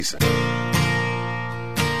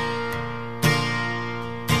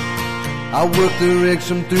I work the rigs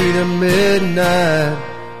from 3 to midnight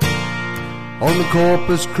on the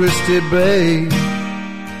Corpus Christi Bay.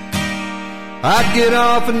 I get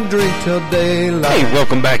off and drink till daylight. Hey,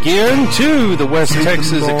 welcome back in to the West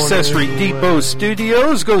Texas Accessory Depot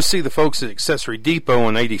studios. Go see the folks at Accessory Depot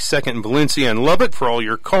on 82nd and Valencia and Lubbock for all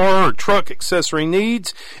your car or truck accessory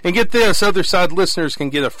needs. And get this, Other Side listeners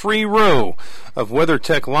can get a free row of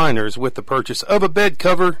WeatherTech liners with the purchase of a bed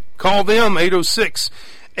cover. Call them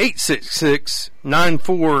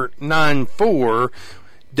 806-866-9494,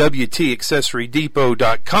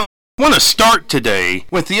 WTAccessorydepot.com. I want to start today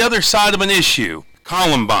with the other side of an issue.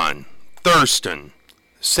 Columbine, Thurston,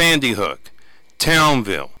 Sandy Hook,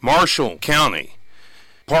 Townville, Marshall County,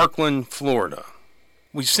 Parkland, Florida.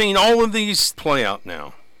 We've seen all of these play out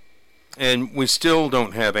now, and we still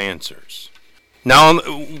don't have answers. Now,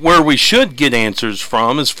 where we should get answers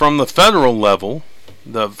from is from the federal level,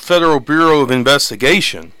 the Federal Bureau of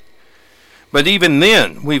Investigation. But even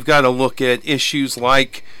then, we've got to look at issues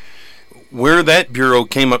like where that bureau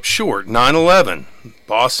came up short. 9/11,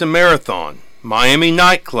 Boston Marathon, Miami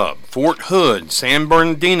nightclub, Fort Hood, San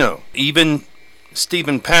Bernardino, even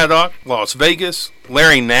Stephen Paddock, Las Vegas,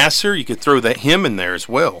 Larry Nassar, you could throw him in there as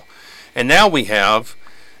well. And now we have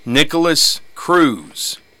Nikolas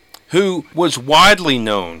Cruz, who was widely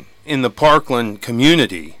known in the Parkland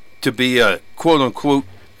community to be a quote-unquote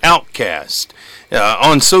outcast,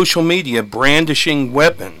 on social media brandishing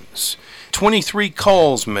weapons. 23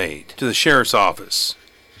 calls made to the sheriff's office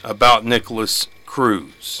about Nikolas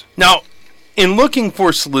Cruz. Now, in looking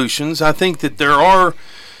for solutions, I think that there are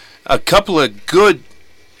a couple of good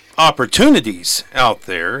opportunities out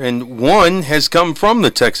there, and one has come from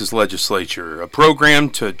the Texas legislature, a program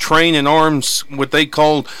to train and arm what they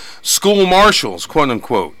call school marshals,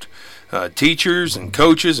 quote-unquote. Teachers and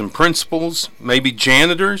coaches and principals, maybe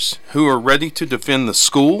janitors, who are ready to defend the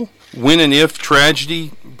school. When and if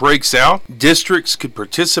tragedy breaks out, districts could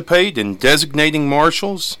participate in designating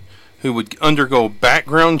marshals who would undergo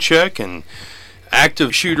background check and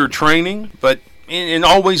active shooter training, but and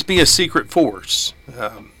always be a secret force.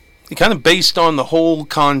 Kind of based on the whole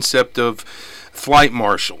concept of flight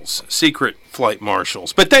marshals, secret flight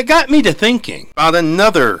marshals. But that got me to thinking about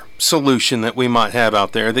another solution that we might have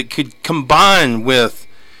out there that could combine with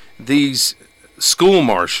these school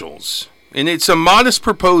marshals. And it's a modest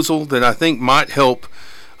proposal that I think might help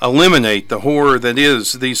eliminate the horror that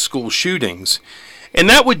is these school shootings. And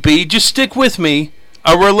that would be, just stick with me,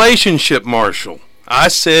 a relationship marshal. I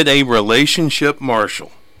said a relationship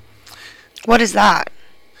marshal. What is that?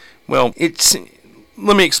 Well,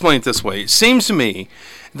 let me explain it this way. It seems to me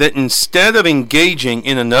that instead of engaging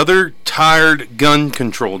in another tired gun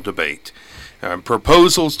control debate,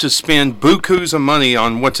 proposals to spend bukus of money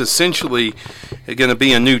on what's essentially going to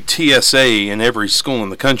be a new TSA in every school in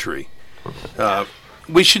the country,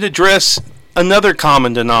 we should address another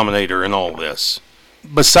common denominator in all this.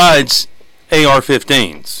 Besides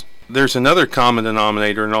AR-15s, there's another common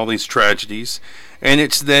denominator in all these tragedies, and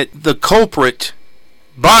it's that the culprit,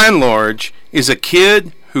 by and large, is a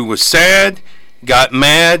kid who was sad, got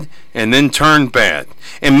mad, and then turned bad.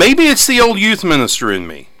 And maybe it's the old youth minister in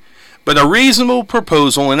me, but a reasonable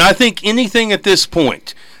proposal, and I think anything at this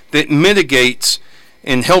point that mitigates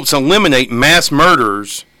and helps eliminate mass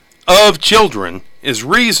murders of children is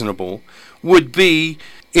reasonable, would be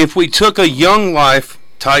if we took a Young Life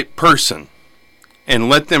type person and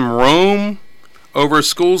let them roam over a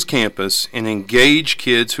school's campus and engage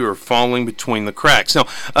kids who are falling between the cracks. Now,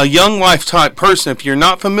 a Young Life type person, if you're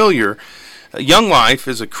not familiar, Young Life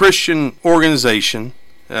is a Christian organization.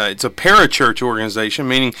 It's a parachurch organization,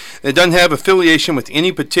 meaning it doesn't have affiliation with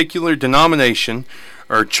any particular denomination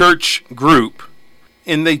or church group,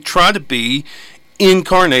 and they try to be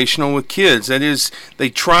incarnational with kids. That is, they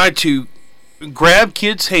try to grab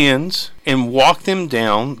kids' hands and walk them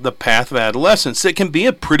down the path of adolescence. It can be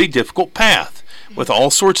a pretty difficult path with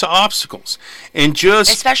all sorts of obstacles. And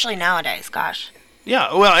just especially nowadays, gosh.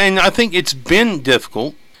 Yeah, well, and I think it's been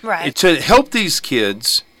difficult to help these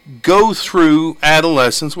kids go through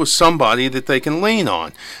adolescence with somebody that they can lean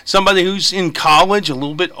on. Somebody who's in college, a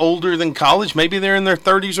little bit older than college, maybe they're in their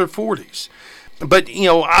 30s or 40s. But, you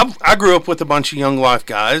know, I grew up with a bunch of Young Life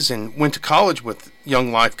guys and went to college with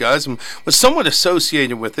Young Life guys and was somewhat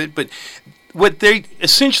associated with it. But what they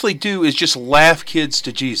essentially do is just laugh kids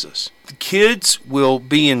to Jesus. The kids will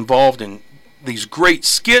be involved in these great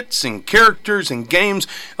skits and characters and games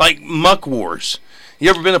like Muck Wars. You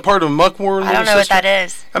ever been a part of a Muck War? I don't know what that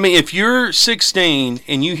is. I mean, if you're 16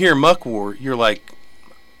 and you hear Muck War, you're like,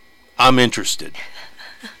 I'm interested.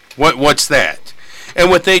 What's that? And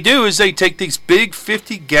what they do is they take these big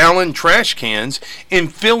 50-gallon trash cans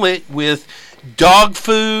and fill it with dog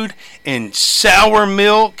food and sour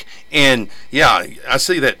milk and, yeah, I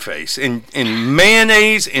see that face, and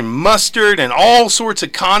mayonnaise and mustard and all sorts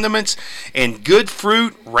of condiments and good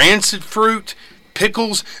fruit, rancid fruit,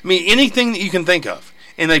 pickles, I mean, anything that you can think of.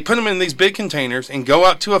 And they put them in these big containers and go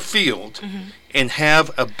out to a field and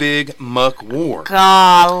have a big muck war.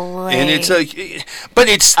 Golly. And but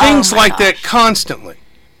it's things like that constantly.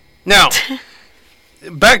 Now,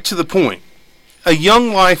 back to the point. A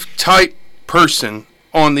Young Life type person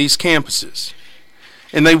on these campuses.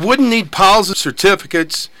 And they wouldn't need piles of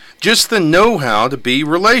certificates, just the know-how to be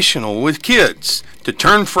relational with kids, to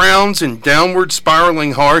turn frowns and downward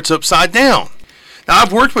spiraling hearts upside down. Now,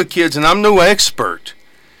 I've worked with kids, and I'm no expert,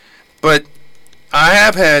 but I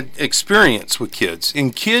have had experience with kids,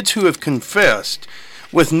 and kids who have confessed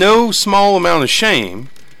with no small amount of shame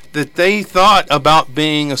that they thought about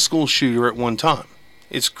being a school shooter at one time.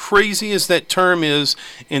 As crazy as that term is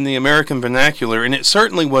in the American vernacular, and it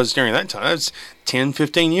certainly was during that time, it's 10,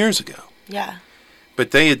 15 years ago. Yeah.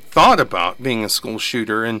 But they had thought about being a school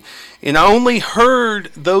shooter, and I only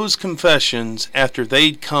heard those confessions after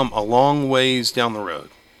they'd come a long ways down the road,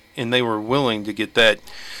 and they were willing to get that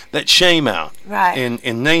shame out, right,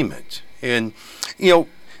 and name it. And,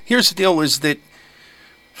 here's the deal is that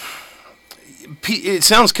it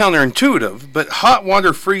sounds counterintuitive, but hot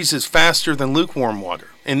water freezes faster than lukewarm water.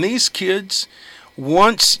 And these kids,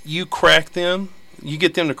 once you crack them, you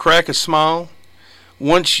get them to crack a smile,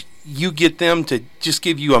 once you get them to just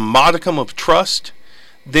give you a modicum of trust,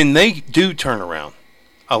 then they do turn around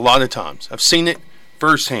a lot of times. I've seen it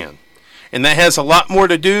firsthand. And that has a lot more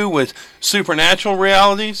to do with supernatural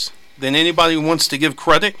realities than anybody wants to give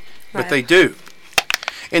credit, but they do.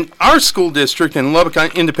 In our school district, in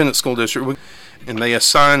Lubbock Independent School District, and they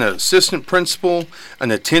assign an assistant principal, an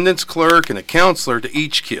attendance clerk, and a counselor to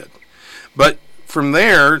each kid. But from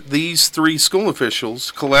there, these three school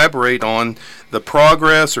officials collaborate on the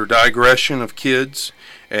progress or digression of kids.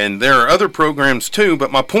 And there are other programs too,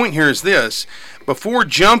 but my point here is this. Before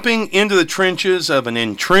jumping into the trenches of an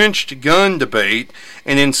entrenched gun debate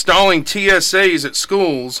and installing TSAs at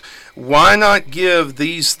schools, why not give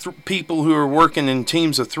these people who are working in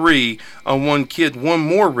teams of 3 on one kid one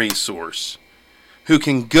more resource who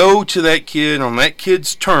can go to that kid on that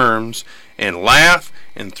kid's terms and laugh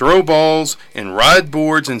and throw balls and ride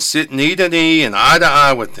boards and sit knee to knee and eye to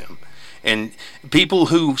eye with them. And people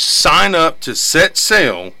who sign up to set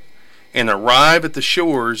sail and arrive at the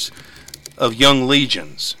shores of young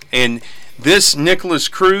legions. And this Nicholas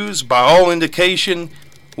Cruz, by all indication,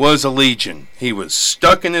 was a legion. He was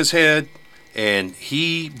stuck in his head, and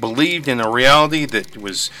he believed in a reality that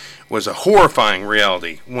was a horrifying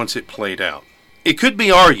reality once it played out. It could be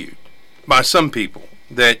argued by some people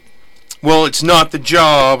that, well, it's not the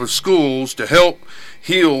job of schools to help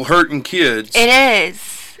heal hurting kids. It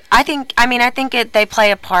is. I think they play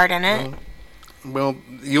a part in it. Well,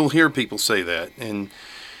 you'll hear people say that, and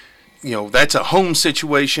that's a home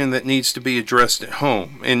situation that needs to be addressed at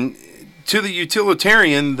home. And to the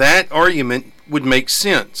utilitarian, that argument would make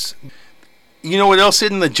sense. You know what else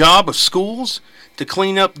isn't the job of schools? To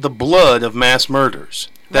clean up the blood of mass murders.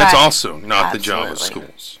 That's also not the job of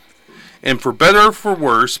schools. And for better or for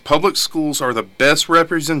worse, public schools are the best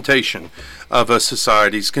representation of a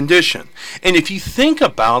society's condition. And if you think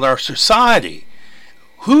about our society,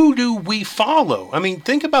 who do we follow? I mean,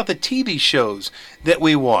 think about the TV shows that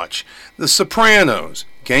we watch. The Sopranos,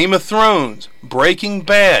 Game of Thrones, Breaking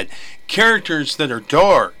Bad, characters that are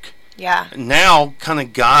dark. Yeah. Now kind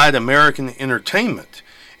of guide American entertainment.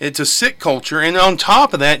 It's a sick culture. And on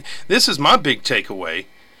top of that, this is my big takeaway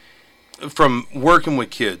from working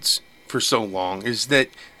with kids for so long, is that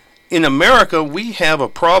in America, we have a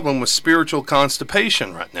problem with spiritual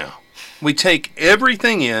constipation right now. We take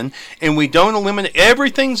everything in, and we don't eliminate.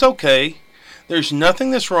 Everything's okay. There's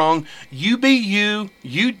nothing that's wrong. You be you.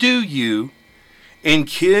 You do you. And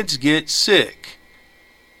kids get sick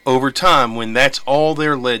over time when that's all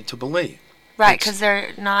they're led to believe. Right, because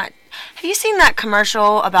they're not. Have you seen that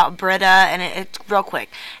commercial about Brita? And it's real quick.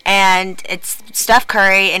 And it's Steph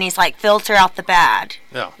Curry, and he's like, filter out the bad.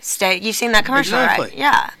 Yeah. You've seen that commercial, exactly. Right?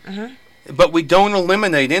 Yeah. Mm-hmm. But we don't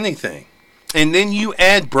eliminate anything. And then you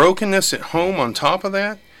add brokenness at home on top of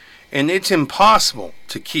that, and it's impossible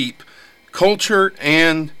to keep culture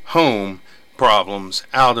and home problems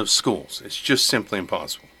out of schools. It's just simply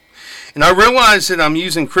impossible. And I realize that I'm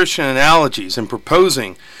using Christian analogies and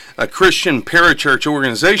proposing a Christian parachurch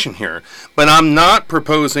organization here, but I'm not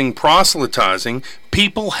proposing proselytizing.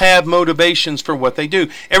 People have motivations for what they do.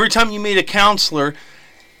 Every time you meet a counselor,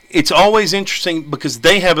 it's always interesting because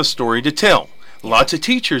they have a story to tell. Lots of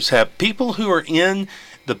teachers have. People who are in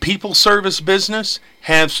the people service business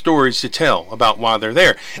have stories to tell about why they're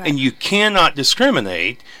there. Right. And you cannot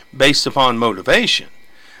discriminate based upon motivation.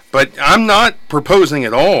 But I'm not proposing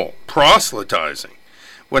at all proselytizing.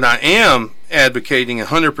 What I am advocating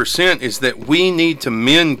 100% is that we need to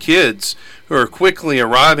mend kids who are quickly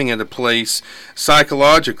arriving at a place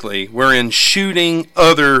psychologically wherein shooting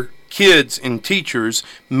other kids and teachers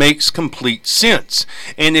makes complete sense.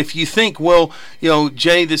 And if you think, well,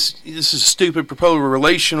 Jay, this is a stupid proposal,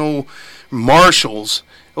 relational marshals,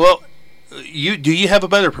 well, do you have a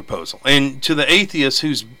better proposal? And to the atheist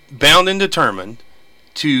who's bound and determined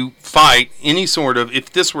to fight any sort of, if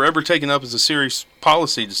this were ever taken up as a serious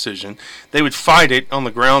policy decision, they would fight it on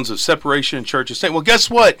the grounds of separation of church and state. Well, guess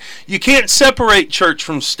what? You can't separate church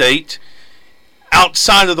from state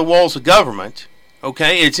outside of the walls of government.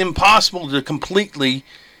 Okay? It's impossible to completely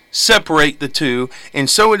separate the two, and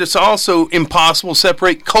so it is also impossible to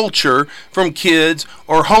separate culture from kids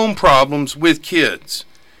or home problems with kids.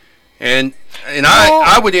 And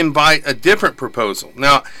I would invite a different proposal.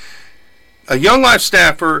 Now, a Young Life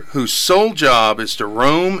staffer whose sole job is to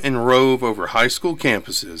roam and rove over high school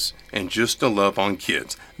campuses and just to love on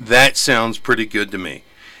kids. That sounds pretty good to me.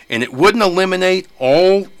 And it wouldn't eliminate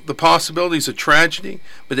all the possibilities of tragedy,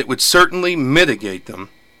 but it would certainly mitigate them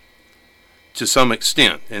to some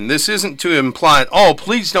extent. And this isn't to imply at all,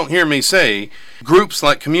 please don't hear me say, groups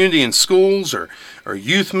like Community in Schools or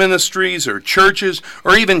youth ministries or churches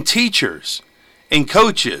or even teachers and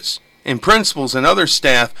coaches and principals and other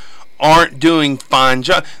staff aren't doing fine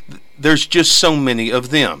job. There's just so many of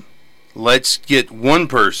them. Let's get one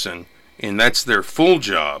person, and that's their full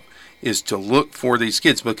job, is to look for these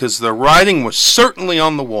kids, because the writing was certainly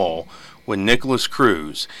on the wall with Nicholas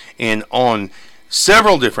Cruz, and on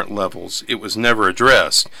several different levels it was never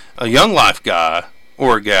addressed. A Young Life guy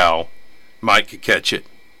or a gal could catch it,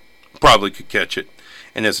 probably could catch it,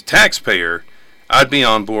 and as a taxpayer I'd be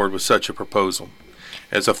on board with such a proposal.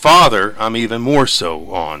 As a father, I'm even more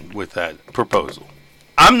so on with that proposal.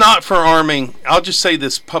 I'm not for arming, I'll just say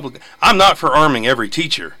this publicly, I'm not for arming every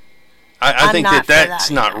teacher. I think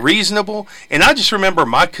that's not reasonable. And I just remember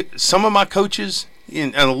some of my coaches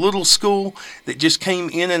in a little school that just came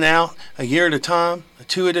in and out a year at a time,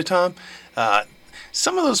 2 at a time.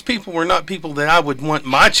 Some of those people were not people that I would want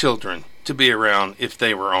my children to be around if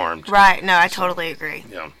they were armed. Right. No, I totally agree.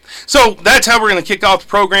 Yeah. So that's how we're going to kick off the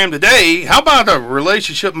program today. How about a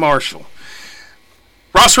relationship marshal?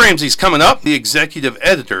 Ross Ramsey's coming up, the executive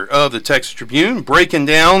editor of the Texas Tribune, breaking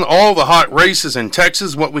down all the hot races in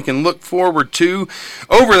Texas, what we can look forward to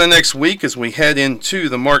over the next week as we head into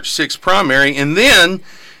the March 6th primary. And then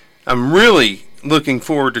I'm really looking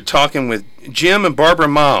forward to talking with Jim and Barbara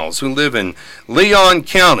Miles, who live in Leon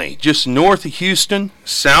County, just north of Houston,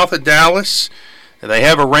 south of Dallas. They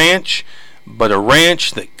have a ranch, but a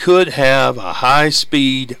ranch that could have a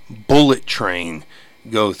high-speed bullet train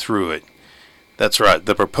go through it. That's right.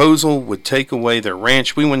 The proposal would take away their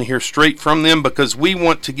ranch. We want to hear straight from them because we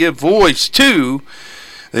want to give voice to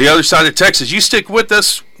the other side of Texas. You stick with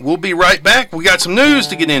us. We'll be right back. We got some news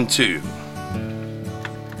to get into.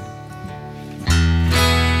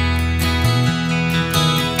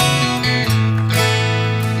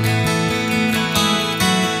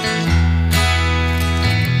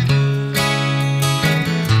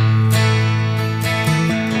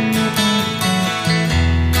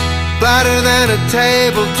 Flatter than a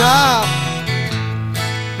tabletop.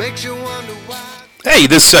 Makes you wonder why. Hey,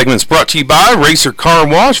 this segment's brought to you by Racer Car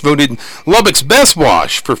Wash, voted Lubbock's best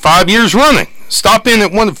wash for 5 years running. Stop in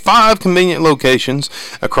at one of 5 convenient locations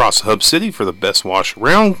across Hub City for the best wash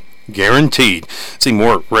around, guaranteed. See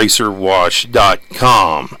more at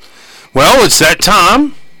racerwash.com. Well, it's that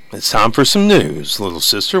time. It's time for some news, little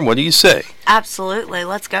sister. What do you say? Absolutely.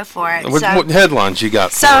 Let's go for it. What headlines you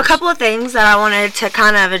got for us? So a couple of things that I wanted to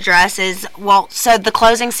kind of address is, so the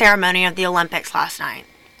closing ceremony of the Olympics last night.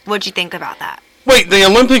 What'd you think about that? Wait, the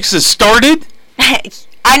Olympics has started?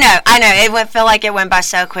 I know. It would feel like it went by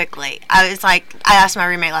so quickly. I asked my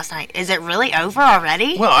roommate last night, is it really over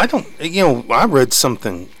already? Well, I read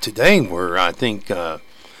something today where I think the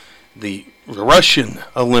Russian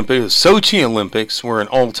Olympics, Sochi Olympics were an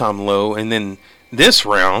all-time low, and then this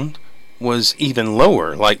round was even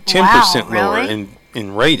lower, like 10% lower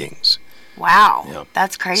in ratings. Wow, yeah.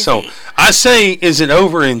 That's crazy. So I say, is it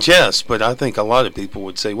over in jest? But I think a lot of people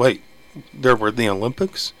would say, wait, there were the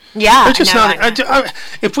Olympics? Yeah, it's just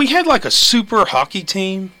if we had like a super hockey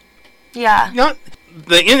team, yeah, not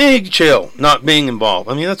the NHL not being involved.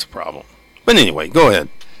 I mean, that's a problem. But anyway, go ahead.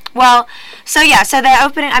 Well, so the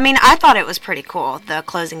opening, I mean, I thought it was pretty cool, the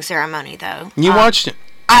closing ceremony, though. You watched it?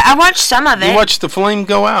 I watched some of it. You watched the flame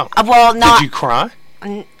go out? Well, not... Did you cry?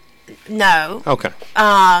 No. Okay.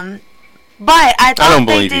 But I thought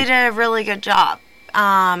they did a really good job.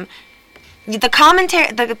 The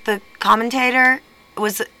commentator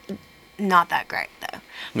was not that great, though.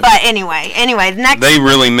 No. But anyway, the next... They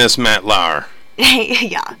really miss Matt Lauer.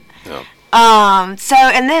 Yeah. Yeah.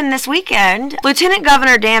 And then this weekend, Lieutenant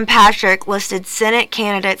Governor Dan Patrick listed Senate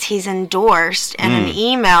candidates he's endorsed in an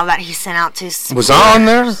email that he sent out to supporters. Was I on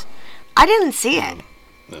there? I didn't see it.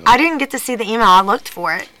 No. I didn't get to see the email. I looked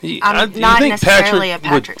for it. I'm not necessarily a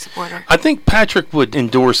Patrick supporter. I think Patrick would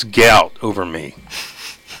endorse gout over me.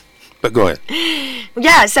 But go ahead.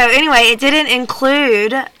 Yeah, so anyway, it didn't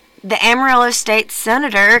include the Amarillo State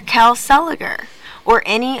Senator, Kel Seliger, or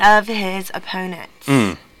any of his opponents.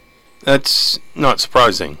 That's not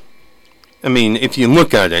surprising. I mean, if you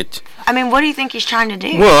look at it... I mean, what do you think he's trying to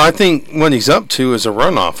do? Well, I think what he's up to is a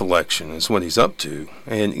runoff election is what he's up to.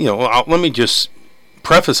 And, let me just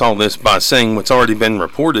preface all this by saying what's already been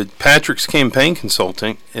reported. Patrick's campaign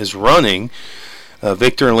consultant is running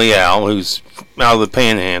Victor Leal, who's out of the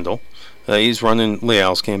Panhandle. He's running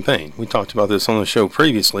Leal's campaign. We talked about this on the show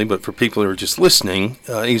previously, but for people who are just listening,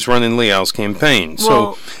 he's running Leal's campaign.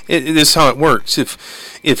 Well, so this is how it works.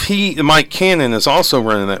 If Mike Cannon is also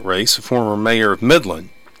running that race, a former mayor of Midland,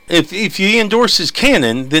 if he endorses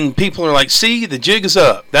Cannon, then people are like, see, the jig is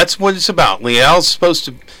up. That's what it's about. Leal's supposed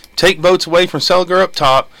to take votes away from Seliger up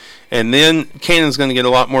top, and then Cannon's going to get a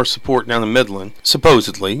lot more support down in Midland,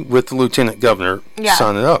 supposedly, with the lieutenant governor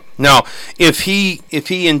signing up. Now, if he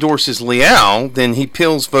endorses Leal, then he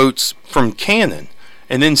peels votes from Cannon,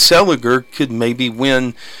 and then Seliger could maybe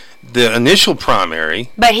win the initial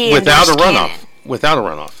primary without a runoff. Cannon. Without a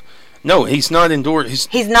runoff. No, he's not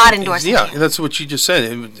endorsed. He's not endorsing. Yeah, that's what you just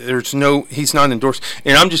said. He's not endorsed,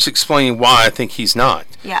 and I'm just explaining why I think he's not.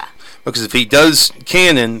 Yeah. Because if he does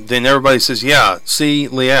Cannon, then everybody says, yeah, see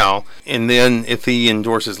Leal. And then if he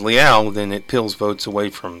endorses Leal, then it peels votes away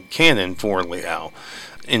from Cannon for Leal.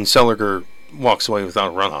 And Seliger walks away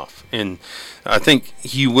without a runoff. And I think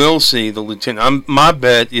you will see the lieutenant. My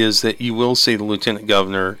bet is that you will see the lieutenant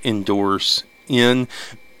governor endorse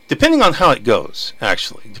depending on how it goes,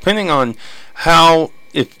 actually. Depending on how,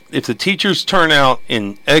 if the teachers turn out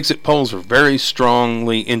and exit polls are very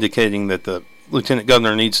strongly indicating that the lieutenant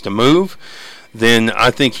governor needs to move, then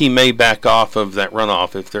I think he may back off of that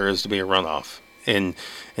runoff if there is to be a runoff, and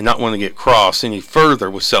not want to get cross any further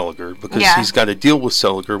with Seliger, because he's got to deal with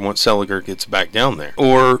Seliger once Seliger gets back down there,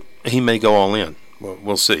 or he may go all in.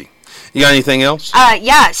 We'll see. You got anything else?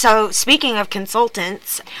 So speaking of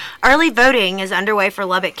consultants, early voting is underway for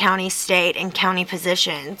Lubbock County state and county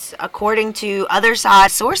positions. According to other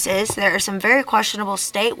side sources, there are some very questionable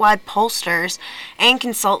statewide pollsters and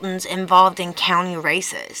consultants involved in county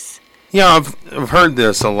races. Yeah, I've heard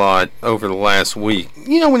this a lot over the last week.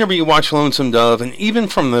 Whenever you watch Lonesome Dove, and even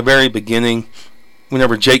from the very beginning,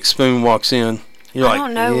 whenever Jake Spoon walks in, you're like, I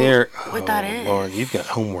don't know what that is. Lord, you've got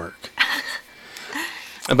homework.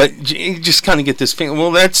 But you just kind of get this feeling.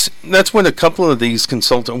 Well, that's what a couple of these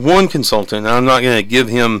one consultant, I'm not going to give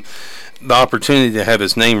him the opportunity to have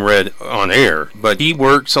his name read on air, but he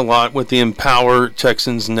works a lot with the Empower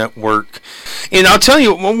Texans Network. And I'll tell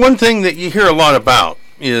you, one thing that you hear a lot about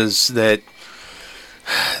is that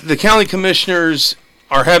the county commissioners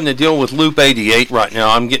are having to deal with Loop 88 right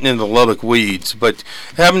now. I'm getting into the Lubbock weeds, but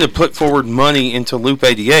having to put forward money into Loop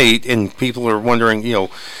 88, and people are wondering,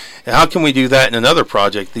 how can we do that in another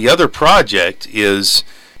project? The other project is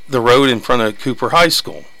the road in front of Cooper High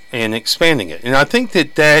School and expanding it. And I think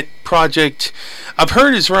that project, I've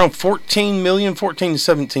heard, is around 14 to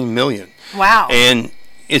 17 million. Wow. And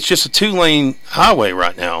it's just a 2-lane highway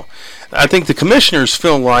right now. I think the commissioners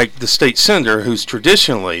feel like the state senator, who's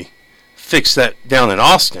traditionally fixed that down in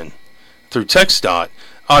Austin through TxDOT,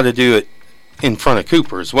 ought to do it in front of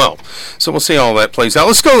Cooper as well. So we'll see how all that plays out.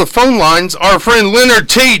 Let's go to the phone lines. Our friend Leonard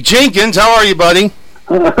T. Jenkins. How are you, buddy?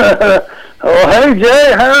 Hey,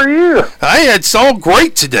 Jay. How are you? Hey, it's all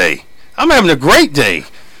great today. I'm having a great day.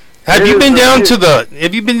 Have you been down to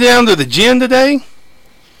the gin today?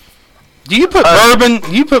 Do you put bourbon?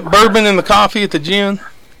 You put bourbon in the coffee at the gin?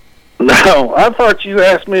 No, I thought you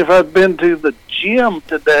asked me if I'd been to the gym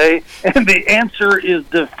today, and the answer is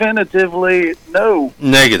definitively no.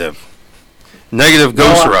 Negative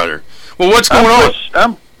Ghost Rider. Well, what's going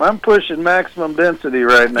on? I'm pushing maximum density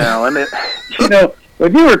right now, and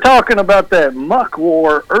when you were talking about that muck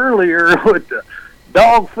war earlier with the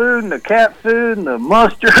dog food and the cat food and the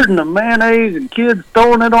mustard and the mayonnaise and kids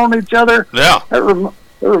throwing it on each other, yeah, it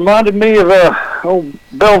reminded me of old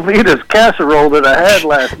Belvita's casserole that I had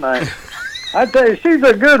last night. I tell you, she's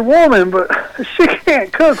a good woman, but she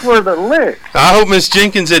can't cook worth a lick. I hope Miss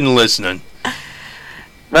Jenkins isn't listening.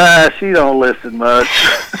 She don't listen much.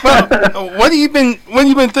 Well, what have you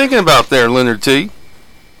been thinking about there, Leonard T?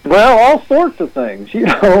 Well, all sorts of things. You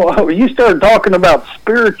know, you started talking about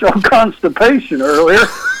spiritual constipation earlier,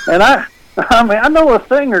 and I mean, I know a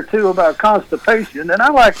thing or two about constipation, and I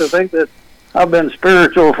like to think that I've been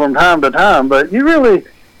spiritual from time to time, but you really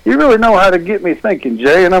know how to get me thinking,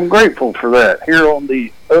 Jay, and I'm grateful for that here on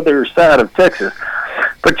the other side of Texas.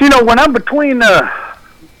 But, you know, when I'm between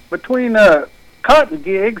cotton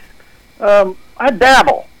gigs, I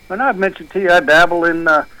dabble. And I've mentioned to you, I dabble in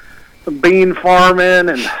some bean farming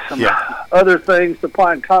and some other things,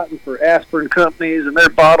 supplying cotton for aspirin companies and their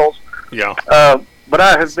bottles. Yeah. But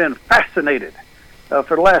I have been fascinated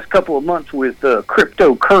for the last couple of months with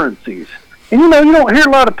cryptocurrencies. And, you know, you don't hear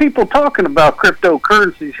a lot of people talking about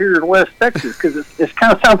cryptocurrencies here in West Texas because it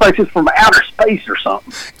kind of sounds like it's from outer space or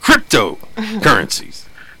something. Cryptocurrencies.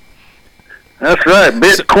 That's right.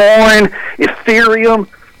 Bitcoin, Ethereum.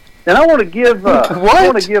 And I want to give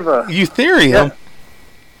Ethereum? Yeah,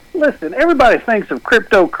 listen, everybody thinks of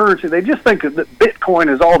cryptocurrency. They just think that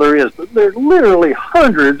Bitcoin is all there is. But there are literally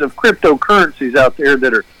hundreds of cryptocurrencies out there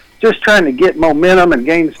that are just trying to get momentum and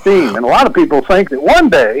gain steam. And a lot of people think that one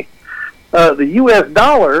day the U.S.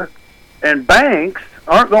 dollar and banks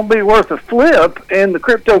aren't going to be worth a flip, and the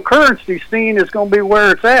cryptocurrency scene is going to be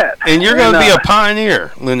where it's at. And you're going to be a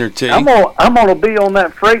pioneer, Leonard T. I'm going to be on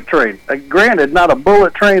that freight train. Granted, not a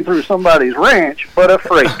bullet train through somebody's ranch, but a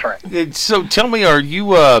freight train. So tell me, are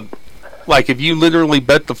you have you literally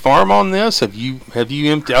bet the farm on this? Have you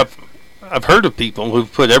emptied? I've heard of people who've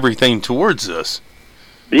put everything towards this.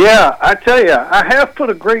 Yeah, I tell you, I have put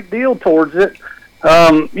a great deal towards it.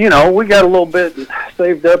 You know, we got a little bit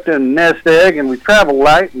saved up in nest egg, and we travel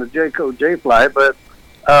light in the Jayco J flight. But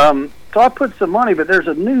so I put some money. But there's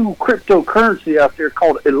a new cryptocurrency out there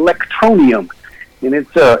called Electronium, and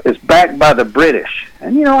it's backed by the British.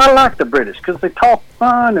 And you know, I like the British because they talk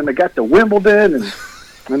fun, and they got the Wimbledon,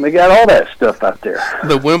 and they got all that stuff out there.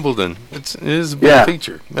 The Wimbledon, it is a big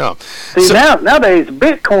feature. Yeah. See, nowadays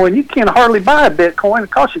Bitcoin, you can hardly buy a Bitcoin.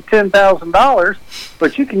 It costs you $10,000,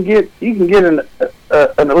 but you can get an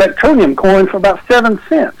Electronium coin for about 7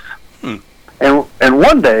 cents. And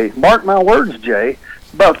one day, mark my words, Jay,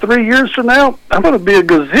 about 3 years from now, I'm going to be a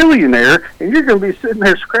gazillionaire, and you're going to be sitting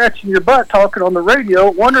there scratching your butt talking on the radio,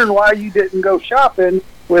 wondering why you didn't go shopping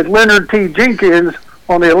with Leonard T. Jenkins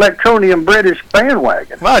on the Electronium British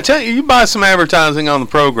bandwagon. Well, I tell you, you buy some advertising on the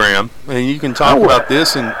program, and you can talk about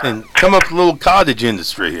this and come up with a little cottage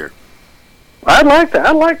industry here. I'd like that.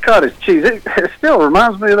 I like cottage cheese. It still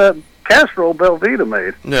reminds me of that casserole Belvita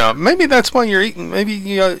made. Yeah, maybe that's why you're eating. Maybe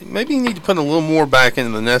you need to put a little more back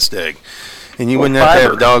into the nest egg, and you wouldn't have to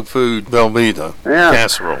have dog food Belvita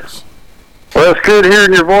casseroles. Well, it's good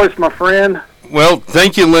hearing your voice, my friend. Well,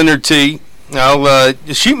 thank you, Leonard T. I'll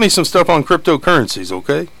shoot me some stuff on cryptocurrencies,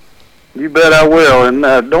 okay? You bet I will. And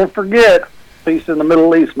don't forget, peace in the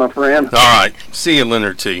Middle East, my friend. All right. See you,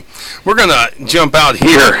 Leonard T. We're going to jump out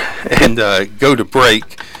here and go to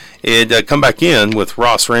break and come back in with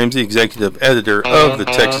Ross Ramsey, executive editor of the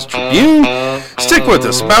Texas Tribune. Stick with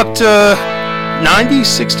us. About 90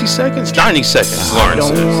 seconds, Lauren says.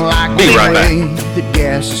 Be right back. The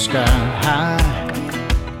gas is sky high,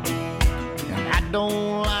 and I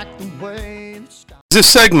don't like the way. This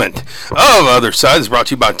segment of Other Side is brought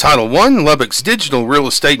to you by Title I, Lubbock's digital real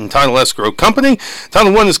estate and title escrow company.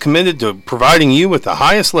 Title I is committed to providing you with the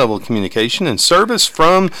highest level of communication and service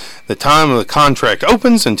from the time of the contract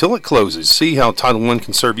opens until it closes. See how Title I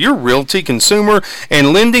can serve your realty, consumer,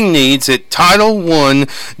 and lending needs at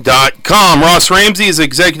TitleOne.com. Ross Ramsey is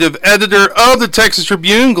executive editor of the Texas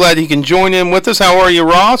Tribune. Glad he can join in with us. How are you,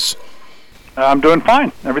 Ross? I'm doing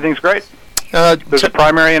fine. Everything's great. There's a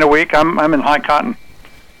primary in a week. I'm in high cotton.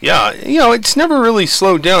 Yeah, you know, it's never really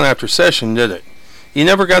slowed down after session, did it? You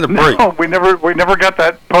never got a break. No, we never got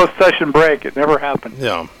that post-session break. It never happened.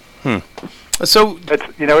 Yeah. So it's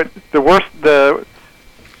the worst. The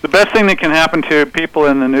best thing that can happen to people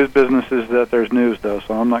in the news business is that there's news, though.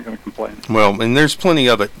 So I'm not going to complain. Well, and there's plenty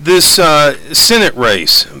of it. This Senate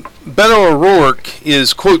race, Beto O'Rourke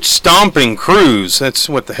is, quote, stomping Cruz. That's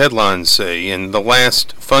what the headlines say in the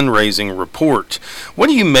last fundraising report. What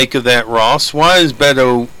do you make of that, Ross? Why is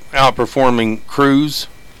Beto outperforming Cruz?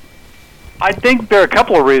 I think there are a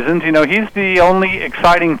couple of reasons. You know, he's the only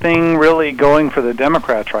exciting thing really going for the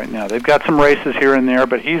Democrats right now. They've got some races here and there,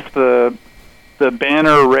 but he's the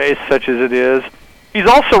banner race, such as it is. He's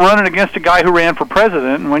also running against a guy who ran for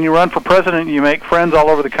president, and when you run for president, you make friends all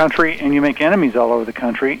over the country, and you make enemies all over the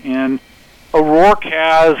country, and O'Rourke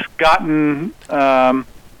has gotten some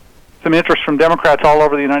interest from Democrats all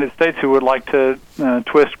over the United States who would like to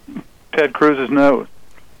twist Ted Cruz's nose.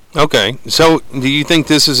 Okay, so do you think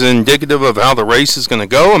this is indicative of how the race is going to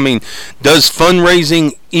go? I mean, does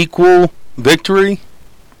fundraising equal victory?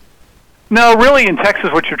 No, really in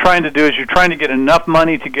Texas what you're trying to do is you're trying to get enough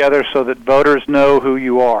money together so that voters know who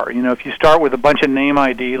you are. You know, if you start with a bunch of name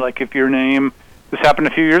ID, like if your name, this happened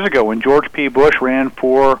a few years ago when George P. Bush ran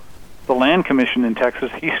for the Land Commission in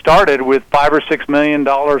Texas, he started with $5 or $6 million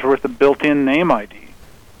worth of built-in name ID.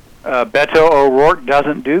 Beto O'Rourke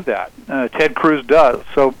doesn't do that. Ted Cruz does.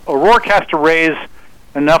 So O'Rourke has to raise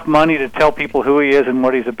enough money to tell people who he is and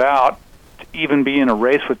what he's about to even be in a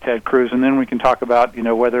race with Ted Cruz, and then we can talk about, you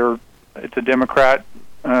know, whether it's a Democrat,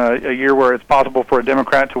 a year where it's possible for a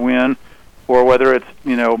Democrat to win, or whether it's,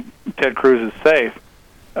 you know, Ted Cruz is safe.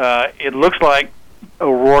 It looks like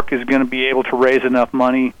O'Rourke is going to be able to raise enough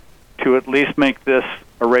money to at least make this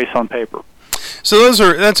a race on paper. So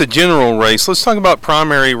that's a general race. Let's talk about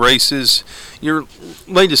primary races. Your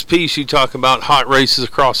latest piece, you talk about hot races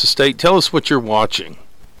across the state. Tell us what you're watching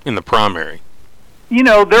in the primary. You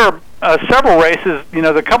know, there are several races. You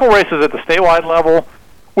know, the couple races at the statewide level,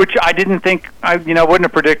 which I didn't think, wouldn't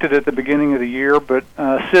have predicted at the beginning of the year, but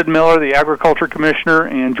Sid Miller, the Agriculture Commissioner,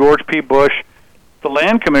 and George P. Bush, the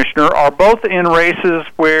Land Commissioner, are both in races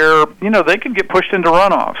where, you know, they could get pushed into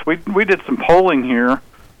runoffs. We did some polling here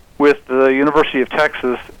with the University of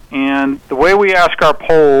Texas, and the way we ask our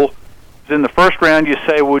poll is in the first round you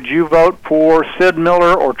say, would you vote for Sid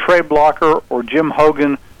Miller or Trey Blocker or Jim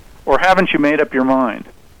Hogan, or haven't you made up your mind?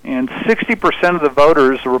 And 60% of the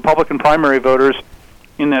voters, the Republican primary voters,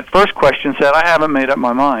 in that first question said, I haven't made up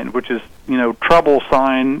my mind, which is, you know, trouble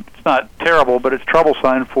sign. It's not terrible, but it's trouble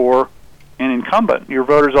sign for an incumbent. Your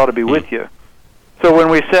voters ought to be with you. So when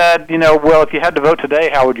we said, you know, well, if you had to vote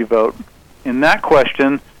today, how would you vote? In that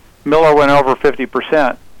question, Miller went over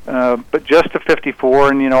 50%, but just to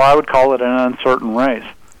 54, and, you know, I would call it an uncertain race.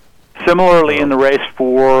 Similarly, in the race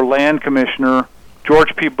for Land Commissioner,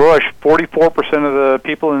 George P. Bush, 44% of the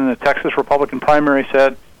people in the Texas Republican primary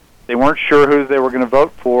said they weren't sure who they were going to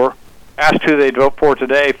vote for. Asked who they'd vote for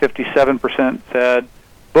today, 57% said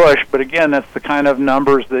Bush, but again, that's the kind of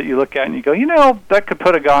numbers that you look at and you go, you know, that could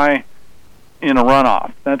put a guy in a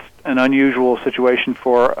runoff. That's an unusual situation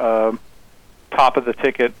for top of the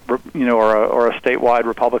ticket, you know, or a statewide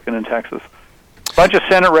Republican in Texas. Bunch of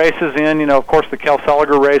Senate races in, you know, of course, the Kel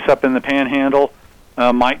Seliger race up in the Panhandle,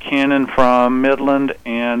 Mike Cannon from Midland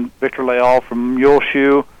and Victor Leal from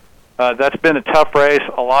Muleshoe. That's been a tough race.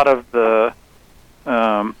 A lot of the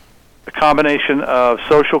combination of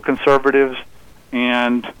social conservatives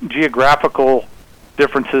and geographical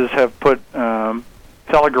differences have put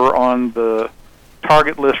Seliger on the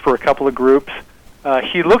target list for a couple of groups.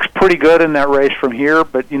 He looks pretty good in that race from here,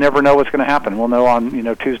 but you never know what's going to happen. We'll know on, you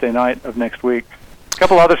know, Tuesday night of next week. A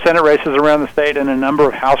couple other Senate races around the state and a number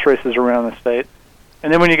of House races around the state.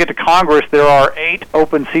 And then when you get to Congress, there are 8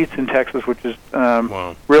 open seats in Texas, which is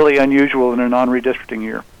really unusual in a non-redistricting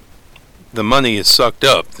year. The money is sucked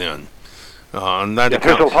up then.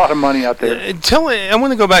 There's a lot of money out there. I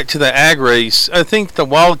want to go back to the ag race. I think the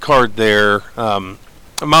wild card there, my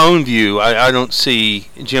own view, I don't see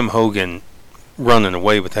Jim Hogan running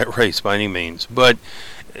away with that race by any means. But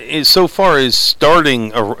so far as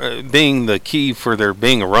starting being the key for there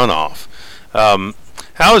being a runoff,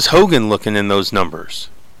 how is Hogan looking in those numbers?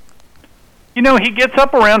 You know, he gets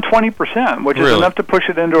up around 20%, which is enough to push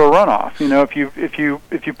it into a runoff. You know,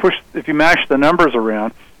 if you mash the numbers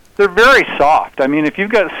around, they're very soft. I mean, if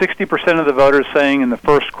you've got 60% of the voters saying in the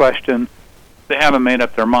first question they haven't made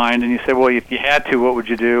up their mind, and you say, well, if you had to, what would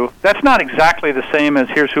you do? That's not exactly the same as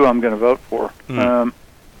here's who I'm going to vote for.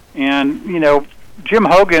 And, you know, Jim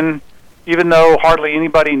Hogan, even though hardly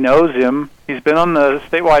anybody knows him, he's been on the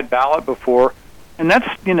statewide ballot before, and that's,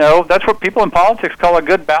 you know, that's what people in politics call a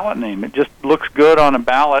good ballot name. It just looks good on a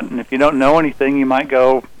ballot, and if you don't know anything, you might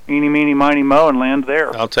go eeny, meeny, miny, mo, and land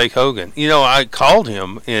there. I'll take Hogan. You know, I called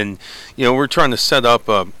him, and, you know, we're trying to set up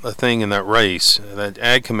a thing in that race, that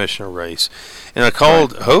ag commissioner race, and I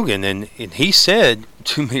called Hogan, and he said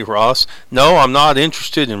to me, Ross, no, I'm not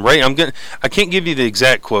interested in radio. I can't give you the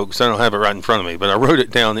exact quote because I don't have it right in front of me, but I wrote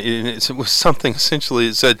it down. It was something essentially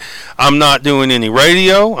that said, I'm not doing any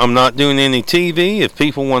radio. I'm not doing any TV. If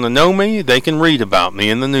people want to know me, they can read about me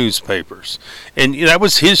in the newspapers. And that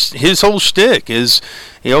was his whole shtick is,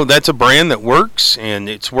 that's a brand that works, and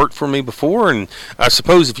it's worked for me before. And I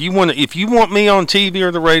suppose if you want me on TV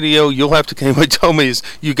or the radio, you'll have to come. What he told me is,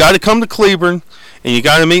 you got to come to Cleburne, and you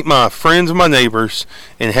got to meet my friends and my neighbors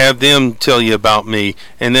and have them tell you about me,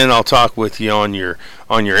 and then I'll talk with you on your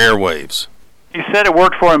airwaves. He said it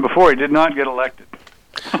worked for him before. He did not get elected.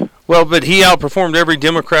 Well, but he outperformed every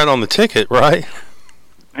Democrat on the ticket, right?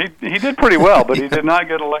 He did pretty well, but he did not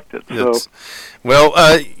get elected. So. Yes.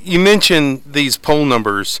 Well, you mentioned these poll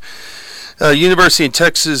numbers. University of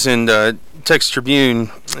Texas and Texas Tribune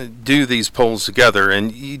do these polls together,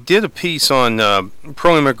 and you did a piece on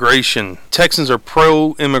pro-immigration. Texans are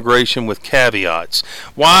pro-immigration with caveats.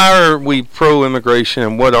 Why are we pro-immigration,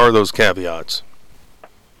 and what are those caveats?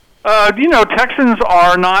 Texans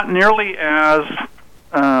are not nearly as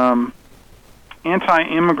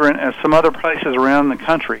anti-immigrant as some other places around the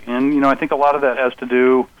country, and I think a lot of that has to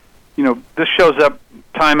do. This shows up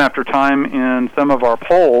time after time in some of our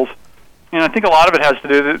polls. And I think a lot of it has to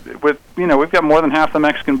do with, we've got more than half the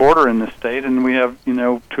Mexican border in this state, and we have,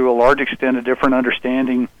 to a large extent, a different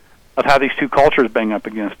understanding of how these two cultures bang up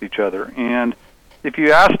against each other. And if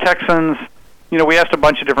you ask Texans, we asked a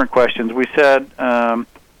bunch of different questions. We said,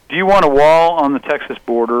 do you want a wall on the Texas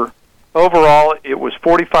border? Overall, it was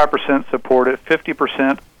 45% support it,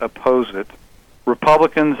 50% oppose it.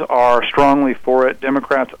 Republicans are strongly for it.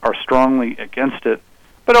 Democrats are strongly against it.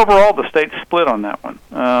 But overall, the state's split on that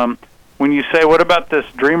one. When you say, what about this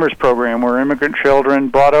Dreamers program where immigrant children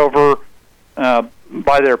brought over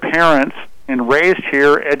by their parents and raised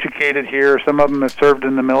here, educated here, some of them have served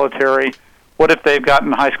in the military. What if they've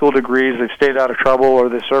gotten high school degrees, they've stayed out of trouble, or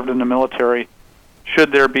they served in the military?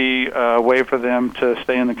 Should there be a way for them to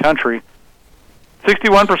stay in the country?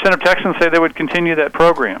 61% of Texans say they would continue that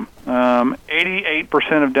program.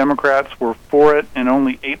 88% of Democrats were for it, and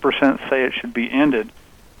only 8% say it should be ended.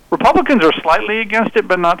 Republicans are slightly against it,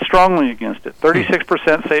 but not strongly against it.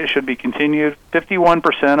 36% say it should be continued.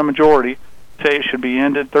 51%, a majority, say it should be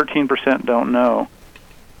ended. 13% don't know.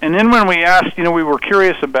 And then when we asked, we were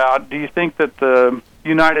curious about, do you think that the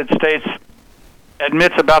United States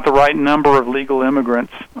admits about the right number of legal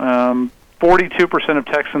immigrants? 42% of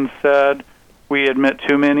Texans said we admit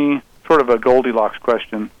too many, sort of a Goldilocks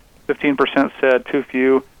question. 15% said too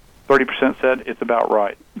few. 30% said it's about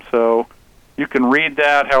right. So you can read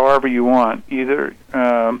that however you want. Either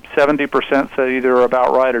 70% said either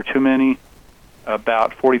about right or too many.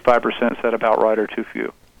 About 45% said about right or too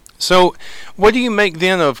few. So what do you make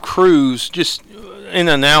then of Cruz, just in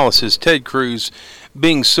analysis, Ted Cruz,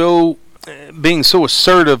 being so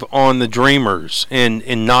assertive on the Dreamers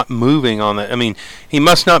and not moving on that? I mean, he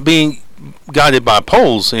must not be guided by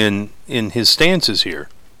polls in his stances here.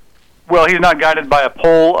 Well, he's not guided by a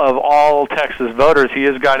poll of all Texas voters. He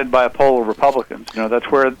is guided by a poll of Republicans.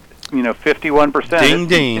 That's where 51%. Ding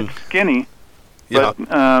ding. It's skinny, Yeah.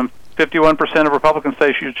 but 51% of Republicans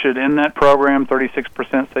say you should end that program.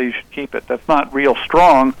 36% say you should keep it. That's not real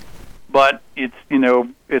strong, but it's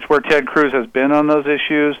it's where Ted Cruz has been on those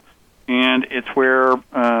issues, and it's where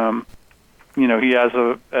he as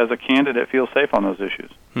a candidate feels safe on those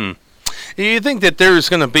issues. Do you think that there's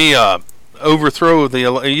going to be a overthrow of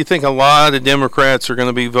you think a lot of Democrats are going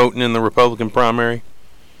to be voting in the Republican primary?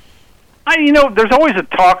 There's always a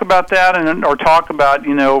talk about that, or talk about,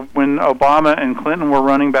 when Obama and Clinton were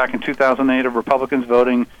running back in 2008 of Republicans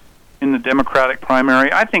voting in the Democratic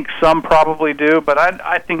primary. I think some probably do, but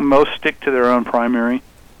I think most stick to their own primary.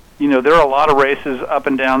 There are a lot of races up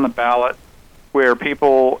and down the ballot where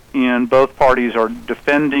people in both parties are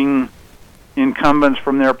defending incumbents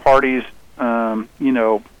from their parties,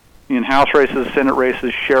 in House races, Senate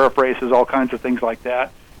races, sheriff races, all kinds of things like that.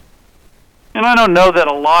 And I don't know that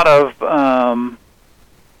a lot of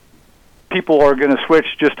people are going to switch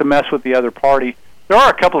just to mess with the other party. There are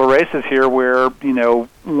a couple of races here where,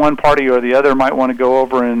 one party or the other might want to go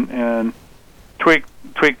over and tweak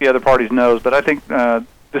the other party's nose. But I think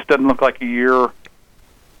this doesn't look like a year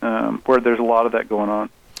where there's a lot of that going on.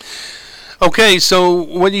 Okay, so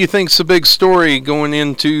what do you think's the big story going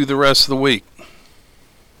into the rest of the week?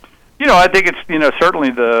 I think it's,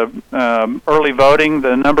 certainly the early voting.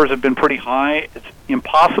 The numbers have been pretty high. It's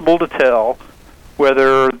impossible to tell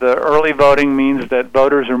whether the early voting means that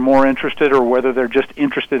voters are more interested or whether they're just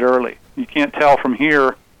interested early. You can't tell from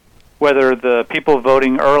here whether the people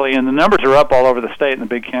voting early, and the numbers are up all over the state in the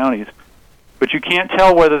big counties, But you can't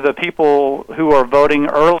tell whether the people who are voting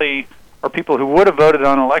early are people who would have voted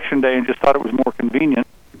on Election Day and just thought it was more convenient,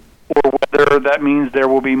 or whether that means there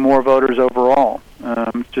will be more voters overall.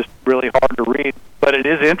 It's just really hard to read. But it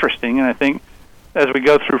is interesting, and I think as we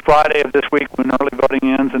go through Friday of this week when early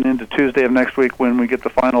voting ends and into Tuesday of next week when we get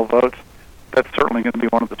the final votes, that's certainly going to be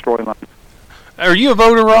one of the storylines. Are you a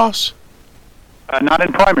voter, Ross? Not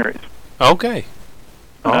in primaries. Okay.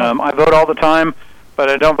 I vote all the time, but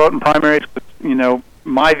I don't vote in primaries.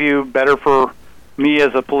 My view, better for me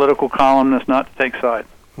as a political columnist not to take sides.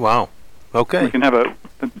 Wow. Okay. We can have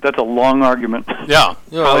that's a long argument. Yeah.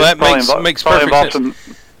 Well, that makes perfect sense.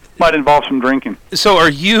 Might involve some drinking. So are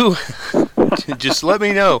you, just let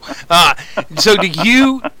me know. So do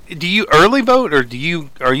you early vote, or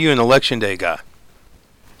are you an Election Day guy?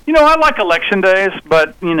 I like Election days,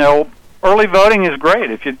 but, early voting is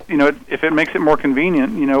great if if it makes it more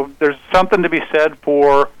convenient. There's something to be said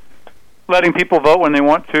for letting people vote when they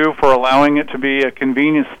want to, for allowing it to be a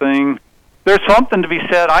convenience thing. There's something to be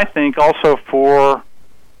said, I think, also for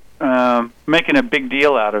making a big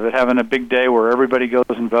deal out of it, having a big day where everybody goes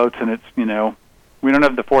and votes, and it's, we don't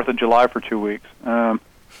have the 4th of July for 2 weeks. I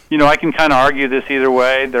can kind of argue this either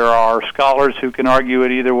way. There are scholars who can argue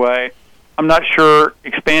it either way. I'm not sure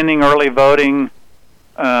expanding early voting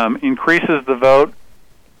increases the vote,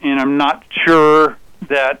 and I'm not sure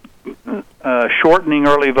that shortening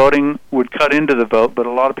early voting would cut into the vote, but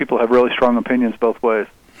a lot of people have really strong opinions both ways.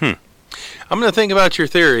 I'm going to think about your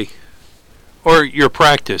theory or your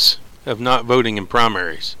practice of not voting in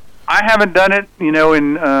primaries. I haven't done it, in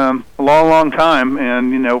a long time,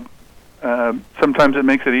 and, sometimes it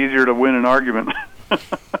makes it easier to win an argument.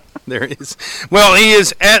 There it is. Well, he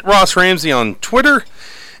is at Ross Ramsey on Twitter,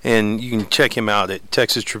 and you can check him out at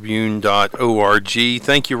texastribune.org.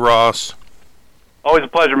 Thank you, Ross. Always a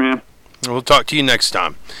pleasure, man. We'll talk to you next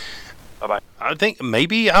time. Bye-bye. I think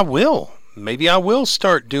maybe I will. Maybe I will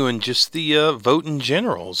start doing just the voting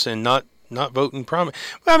generals and not voting primary.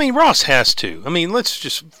 Well, I mean, Ross has to. I mean, let's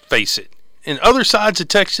just face it. In other sides of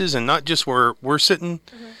Texas, and not just where we're sitting,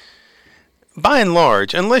 by and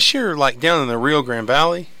large, unless you're like down in the Rio Grande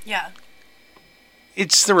Valley,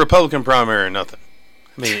 it's the Republican primary or nothing.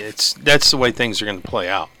 I mean, that's the way things are going to play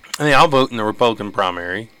out. I mean, I'll vote in the Republican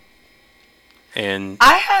primary. And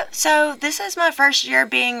so this is my first year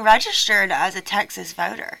being registered as a Texas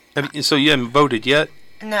voter. So you haven't voted yet?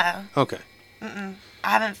 No. Okay. I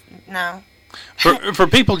haven't. No. For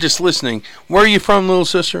people just listening, where are you from, little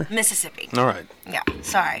sister? Mississippi. All right. Yeah.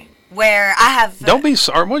 Sorry. Where I have. Don't be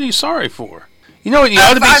sorry. What are you sorry for? You know what? You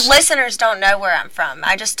ought to be. Our listeners don't know where I'm from.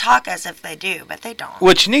 I just talk as if they do, but they don't.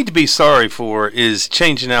 What you need to be sorry for is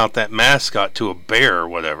changing out that mascot to a bear or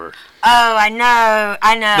whatever. Oh, I know.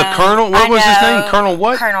 The Colonel. What was his name? Colonel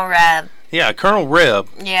what? Colonel Reb. Yeah, Colonel Reb.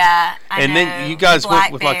 Yeah, I know. Then you guys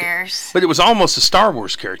went with bears. but it was almost a Star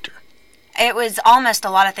Wars character. It was almost a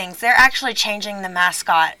lot of things. They're actually changing the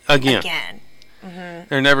mascot again. Mm-hmm.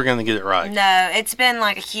 They're never going to get it right. No, it's been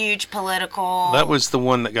like a huge political. That was the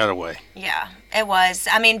one that got away. Yeah, it was.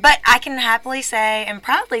 I mean, but I can happily say and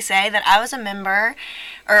proudly say that I was a member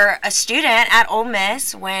or a student at Ole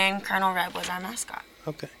Miss when Colonel Reb was our mascot.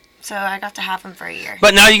 Okay. So I got to have him for a year.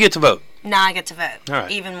 But now you get to vote. Now I get to vote. All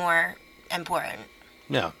right. Even more important.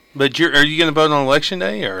 Yeah, but are you going to vote on Election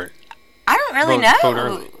Day or? I don't really know. Vote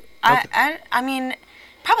early. Okay. I mean,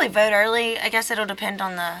 probably vote early. I guess it'll depend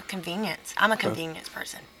on the convenience. I'm a convenience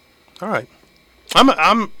person. All right.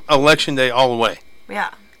 I'm Election Day all the way.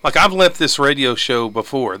 Yeah. Like I've left this radio show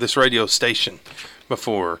before, this radio station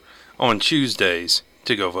before on Tuesdays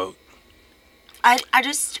to go vote. I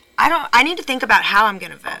need to think about how I'm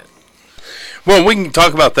going to vote. Well, we can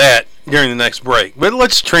talk about that during the next break. But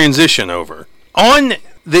let's transition over. On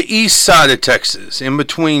the east side of Texas, in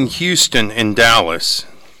between Houston and Dallas,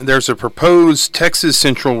 there's a proposed Texas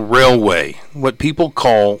Central Railway, what people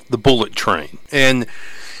call the Bullet Train. And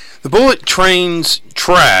the Bullet Train's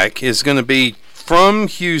track is going to be from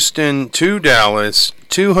Houston to Dallas,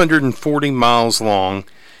 240 miles long,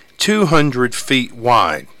 200 feet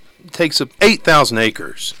wide. It takes up 8,000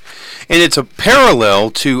 acres. And it's a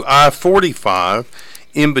parallel to I-45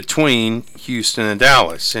 in between Houston and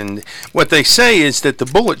Dallas. And what they say is that the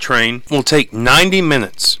Bullet Train will take 90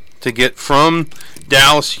 minutes to get from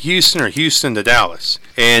Dallas to Houston or Houston to Dallas.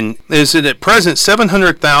 And is that at present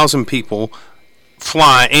 700,000 people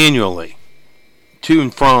fly annually to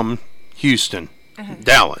and from Houston,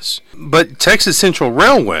 Dallas. But Texas Central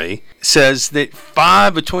Railway says that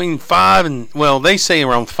they say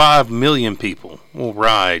around 5 million people will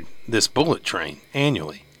ride this bullet train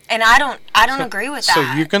annually. And I don't agree with that. So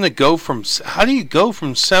you're going to go from, how do you go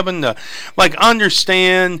from 7 to, like,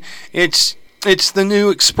 understand it's it's the new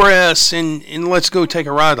express, and let's go take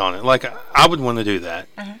a ride on it. Like, I would want to do that.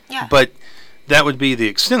 Yeah. But that would be the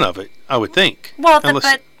extent of it, I would think. Well,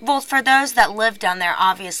 well, for those that live down there,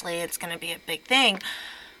 obviously it's going to be a big thing.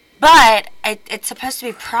 But it's supposed to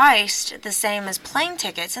be priced the same as plane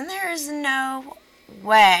tickets, and there is no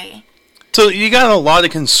way. So you got a lot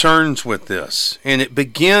of concerns with this, and it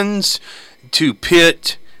begins to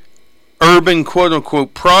pit urban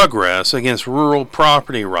quote-unquote progress against rural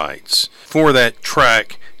property rights for that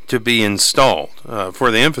track to be installed,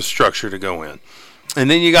 for the infrastructure to go in. And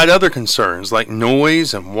then you got other concerns like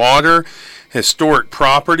noise and water, historic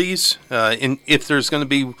properties. And if there's going to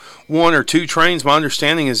be one or two trains, my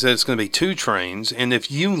understanding is that it's going to be two trains. And if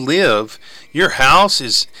you live, your house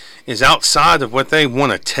is outside of what they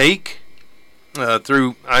want to take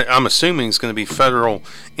through, I'm assuming it's going to be federal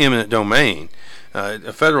eminent domain,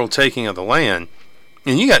 a federal taking of the land.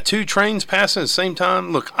 And you got two trains passing at the same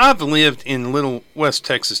time. Look, I've lived in little West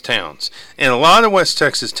Texas towns, and a lot of West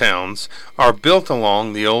Texas towns are built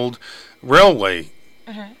along the old railway,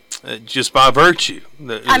 just by virtue.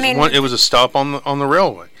 It was a stop on the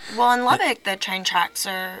railway. Well, in Lubbock, the train tracks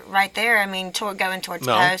are right there. I mean, going towards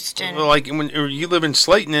Post and like when you live in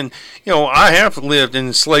Slayton, and I have lived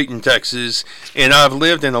in Slayton, Texas, and I've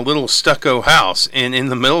lived in a little stucco house, and in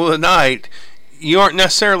the middle of the night, you aren't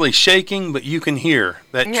necessarily shaking, but you can hear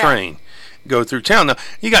that train go through town. Now,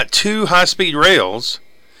 you got two high-speed rails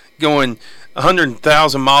going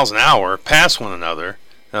 100,000 miles an hour past one another.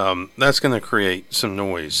 That's going to create some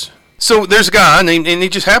noise. So there's a guy named, and he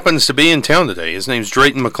just happens to be in town today. His name's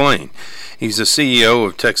Drayton McLean. He's the CEO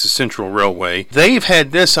of Texas Central Railway. They've had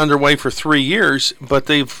this underway for 3 years, but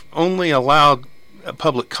they've only allowed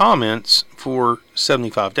public comments for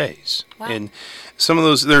 75 days. Wow. And some of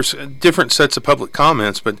those, there's different sets of public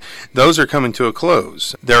comments, but those are coming to a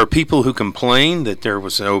close. There are people who complain that there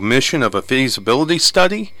was an omission of a feasibility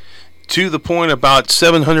study to the point about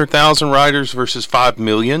 700,000 riders versus 5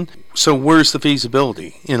 million. So where's the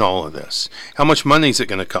feasibility in all of this? How much money is it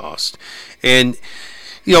going to cost? And,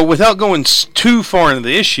 without going too far into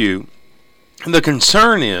the issue, the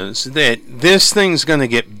concern is that this thing's going to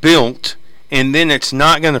get built and then it's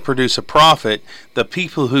not going to produce a profit. The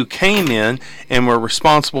people who came in and were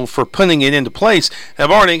responsible for putting it into place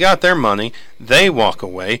have already got their money. They walk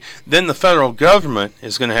away. Then the federal government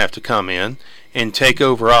is going to have to come in and take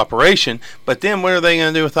over operation. But then what are they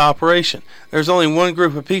going to do with the operation? There's only one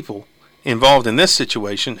group of people involved in this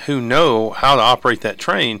situation who know how to operate that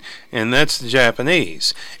train, and that's the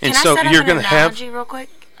Japanese. And Can so I set up you're an going to have analogy real quick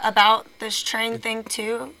about this train thing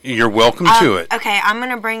too? You're welcome to it. Okay, I'm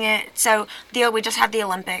gonna bring it. So we just had the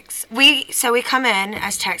Olympics. We come in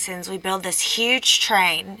as Texans. We build this huge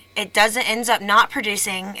train. It ends up not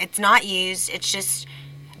producing. It's not used. It's just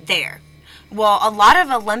there. Well, a lot of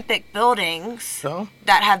Olympic buildings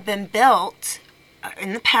that have been built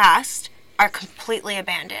in the past are completely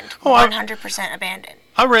abandoned. 100% abandoned.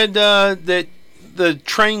 I read that the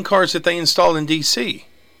train cars that they installed in D.C.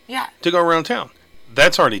 to go around town,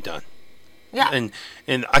 that's already done. Yeah.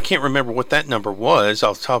 And I can't remember what that number was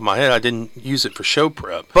off the top of my head. I didn't use it for show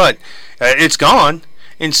prep. But it's gone.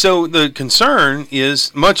 And so the concern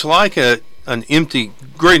is much like an empty,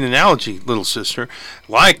 great analogy, little sister,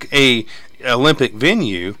 like a Olympic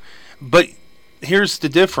venue. But here's the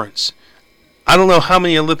difference. I don't know how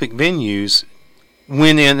many Olympic venues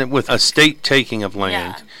went in with a state taking of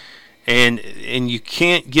land. Yeah. And you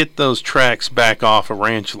can't get those tracks back off of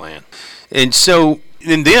ranch land. And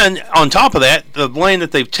then on top of that, the land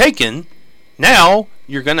that they've taken, now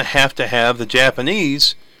you're going to have the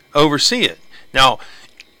Japanese oversee it. Now,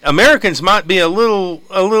 Americans might be a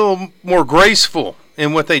little more graceful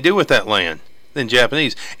in what they do with that land than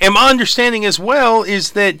Japanese. And my understanding as well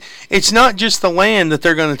is that it's not just the land that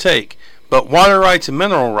they're going to take, but water rights and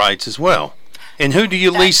mineral rights as well. And who do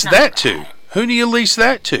you lease that to? Who do you lease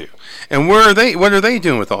that to? And what are they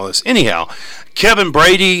doing with all this? Anyhow, Kevin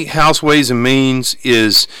Brady, House Ways and Means,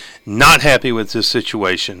 is not happy with this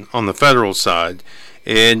situation on the federal side,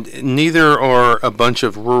 and neither are a bunch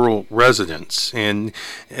of rural residents. And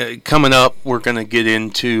coming up, we're going to get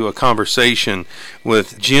into a conversation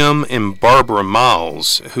with Jim and Barbara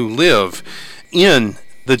Miles, who live in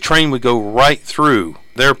the train would go right through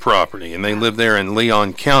their property, and they live there in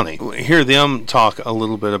Leon County. Hear them talk a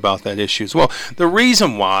little bit about that issue as well. The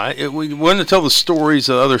reason why we want to tell the stories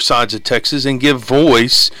of other sides of Texas and give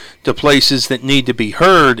voice to places that need to be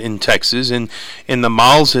heard in Texas, and the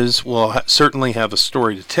Mileses will certainly have a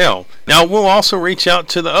story to tell. Now, we'll also reach out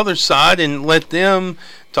to the other side and let them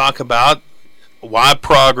talk about why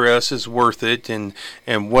progress is worth it and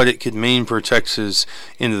what it could mean for Texas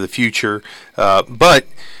into the future. But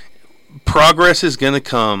progress is going to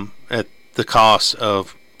come at the cost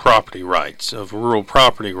of property rights, of rural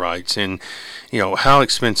property rights, and how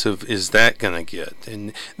expensive is that going to get?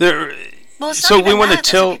 And there, so we want to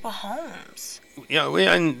tell people homes.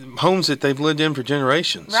 And homes that they've lived in for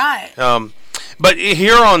generations. Right. But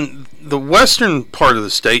here on the western part of the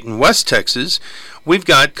state in West Texas, we've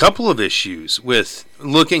got a couple of issues with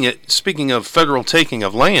looking at, speaking of federal taking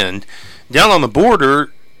of land, down on the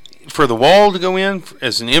border for the wall to go in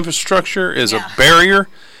as an infrastructure, as a barrier,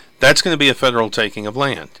 that's going to be a federal taking of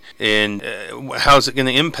land. And how's it going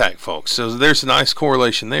to impact folks? So there's a nice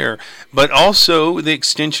correlation there. But also the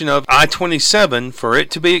extension of I-27, for it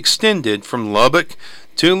to be extended from Lubbock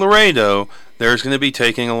to Laredo, there's going to be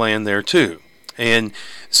taking of land there too. And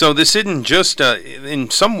so this isn't just, in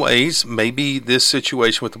some ways, maybe this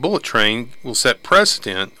situation with the bullet train will set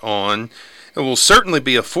precedent on, it will certainly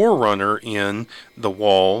be a forerunner in the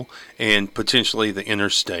wall and potentially the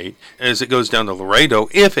interstate as it goes down to Laredo,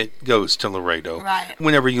 if it goes to Laredo. Right.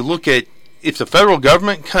 Whenever you look at, if the federal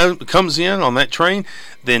government comes in on that train,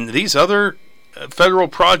 then these other federal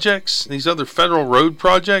projects, these other federal road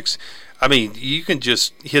projects, I mean, you can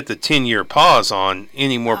just hit the 10-year pause on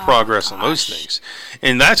any more progress on those things.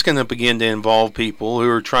 And that's going to begin to involve people who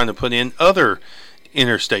are trying to put in other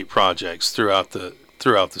interstate projects throughout the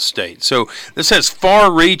state. So this has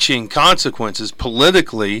far-reaching consequences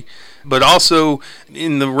politically, but also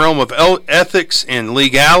in the realm of ethics and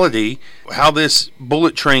legality, how this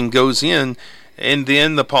bullet train goes in, and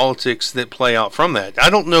then the politics that play out from that.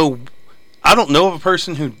 I don't know of a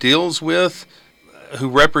person who deals with, who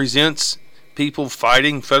represents people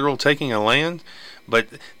fighting federal taking of land, but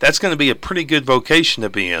that's going to be a pretty good vocation to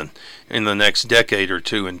be in the next decade or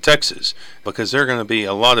two in Texas, because there are going to be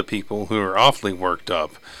a lot of people who are awfully worked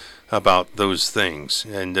up about those things.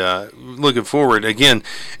 And looking forward, again,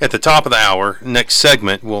 at the top of the hour, next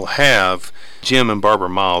segment, we'll have Jim and Barbara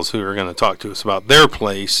Miles, who are going to talk to us about their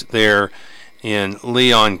place there in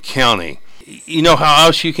Leon County. You know how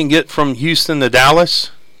else you can get from Houston to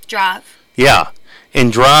Dallas? Drive. Yeah,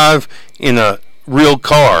 and drive in a real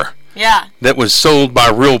car. Yeah. That was sold by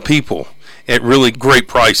real people at really great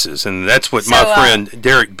prices. And that's what my friend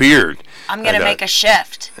Derek Beard. I'm going to make a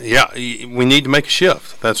shift. Yeah, we need to make a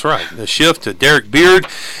shift. That's right. A shift to Derek Beard,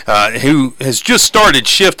 who has just started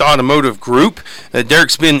Shift Automotive Group.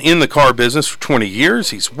 Derek's been in the car business for 20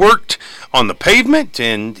 years. He's worked on the pavement,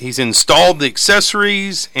 and he's installed the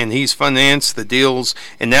accessories, and he's financed the deals.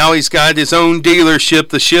 And now he's got his own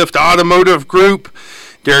dealership, the Shift Automotive Group.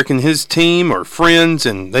 Derek and his team are friends,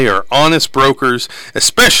 and they are honest brokers,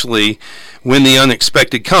 especially when the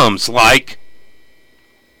unexpected comes, like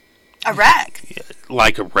a wreck.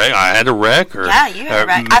 Like a wreck. I had a wreck. Or, yeah, you had a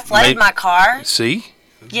wreck. I flooded my car. See?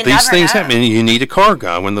 These things happen. You need a car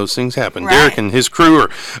guy when those things happen. Right. Derek and his crew are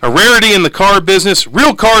a rarity in the car business.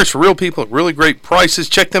 Real cars for real people at really great prices.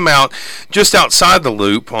 Check them out just outside the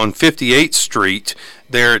Loop on 58th Street.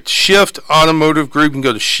 They're at Shift Automotive Group. You can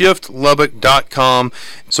go to shiftlubbock.com.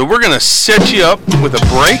 So we're going to set you up with a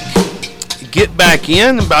break. Get back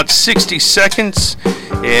in about 60 seconds,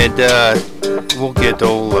 and we'll get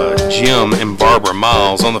old Jim and Barbara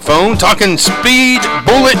Miles on the phone talking speed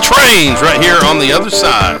bullet trains right here on the other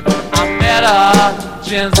side. I met a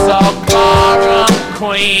Genso Clara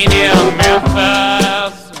Queen in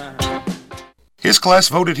Memphis. His class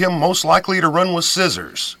voted him most likely to run with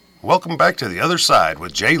scissors. Welcome back to the other side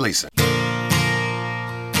with Jay Leeson.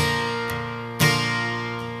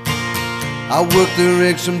 I worked the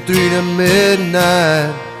Wrexham 3 to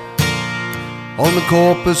midnight on the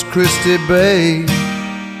Corpus Christi Bay.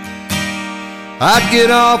 I'd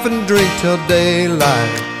get off and drink till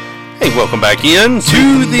daylight. Hey, welcome back in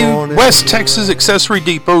to the West Texas Accessory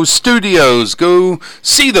Depot studios. Go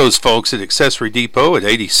see those folks at Accessory Depot at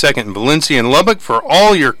 82nd and Valencia in Lubbock for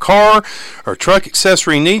all your car or truck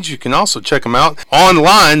accessory needs. You can also check them out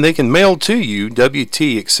online. They can mail to you,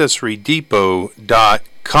 WTAccessoryDepot.com.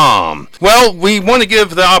 Well, we want to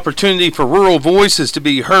give the opportunity for rural voices to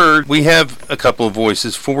be heard. We have a couple of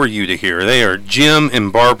voices for you to hear. They are Jim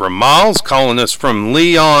and Barbara Miles calling us from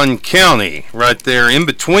Leon County, right there in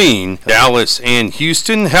between Dallas and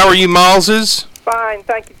Houston. How are you, Mileses? Fine,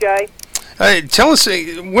 thank you, Jay. Tell us,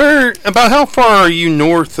 how far are you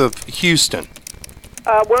north of Houston?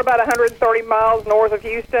 We're about 130 miles north of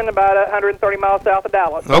Houston, about 130 miles south of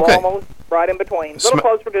Dallas. So okay. Almost right in between. A little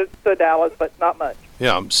closer to Dallas, but not much.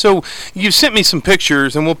 Yeah. So you sent me some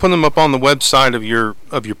pictures, and we'll put them up on the website of your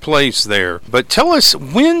place there. But tell us,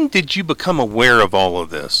 when did you become aware of all of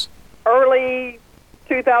this? Early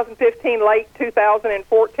 2015, late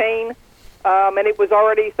 2014, and it was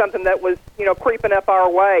already something that was creeping up our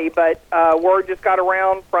way. But word just got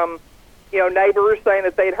around from neighbors saying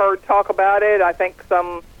that they'd heard talk about it. I think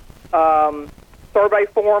some survey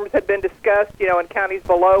forms had been discussed, in counties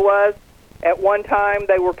below us. At one time,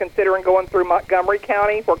 they were considering going through Montgomery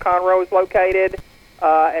County, where Conroe is located.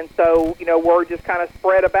 And so, word just kind of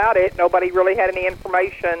spread about it. Nobody really had any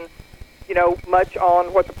information, much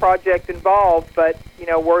on what the project involved. But,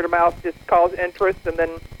 word of mouth just caused interest, and then,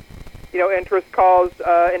 interest caused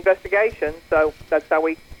investigation. So that's how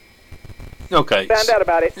we found out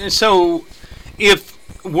about it. So if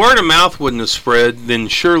word of mouth wouldn't have spread, then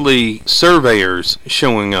surely surveyors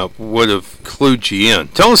showing up would have clued you in.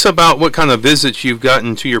 Tell us about what kind of visits you've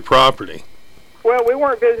gotten to your property. Well, we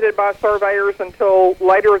weren't visited by surveyors until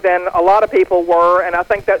later than a lot of people were, and I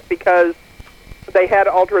think that's because they had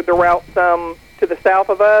altered the route some to the south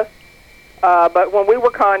of us. But when we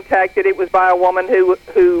were contacted, it was by a woman who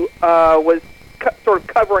was sort of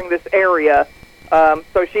covering this area.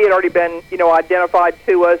 So she had already been, identified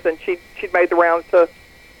to us, and she'd made the rounds to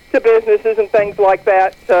businesses and things like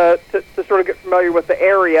that to sort of get familiar with the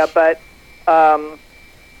area. But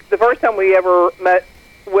the first time we ever met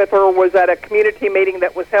with her was at a community meeting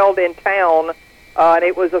that was held in town, and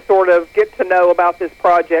it was a sort of get to know about this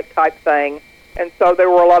project type thing. And so there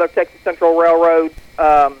were a lot of Texas Central Railroad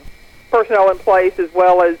personnel in place, as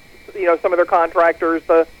well as some of their contractors,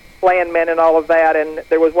 the landmen, and all of that. And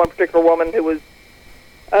there was one particular woman who was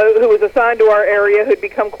assigned to our area who'd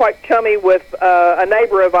become quite chummy with a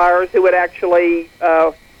neighbor of ours who had actually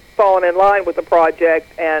fallen in line with the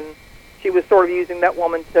project, and she was sort of using that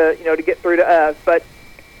woman to to get through to us. But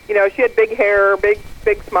she had big hair, big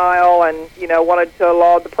smile, and wanted to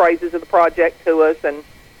laud the praises of the project to us, and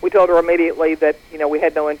we told her immediately that we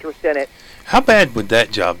had no interest in it. How bad would that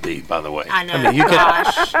job be, by the way? I know. mean, you got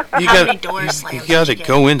to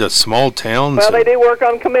go into small towns. Well, they do work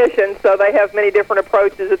on commission, so they have many different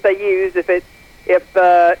approaches that they use. If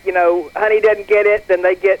honey doesn't get it, then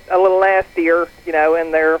they get a little nastier,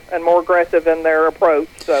 and more aggressive in their approach.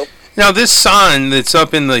 So. Now, this sign that's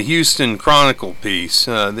up in the Houston Chronicle piece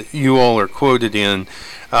that you all are quoted in,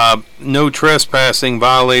 no trespassing,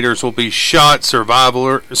 violators will be shot,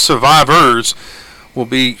 survivors will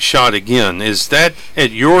be shot again. Is that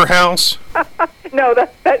at your house? No,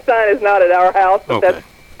 that sign is not at our house, but Okay. That's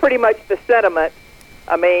pretty much the sentiment.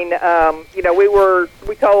 I mean,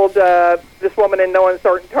 we told this woman in no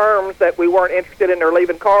uncertain terms that we weren't interested in her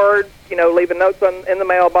leaving cards, leaving notes in the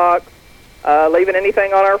mailbox, leaving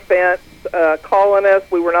anything on our fence, calling us.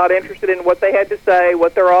 We were not interested in what they had to say,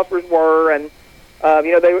 what their offers were, and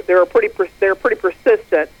they're pretty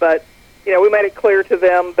persistent. But we made it clear to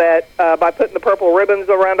them that by putting the purple ribbons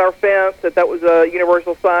around our fence, that was a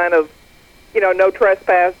universal sign of no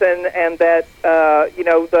trespassing, and that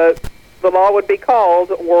the law would be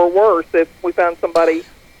called, or worse, if we found somebody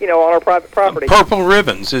on our private property. Purple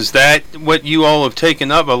ribbons, is that what you all have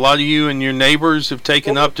taken up? A lot of you and your neighbors have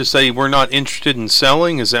taken up to say we're not interested in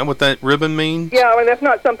selling? Is that what that ribbon means? Yeah, I mean, that's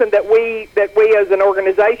not something that we as an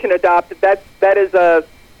organization adopted. That's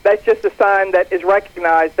just a sign that is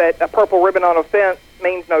recognized, that a purple ribbon on a fence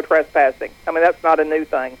means no trespassing. I mean, that's not a new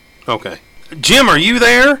thing. Okay. Jim, are you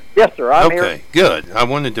there? Yes, sir. I'm here. Okay, good. I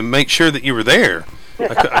wanted to make sure that you were there.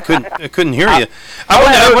 I couldn't hear you.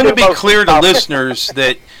 I want to be clear to listeners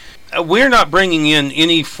that we're not bringing in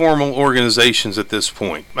any formal organizations at this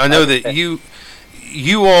point. I know that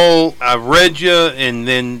you all, I've read you and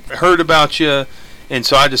then heard about you, and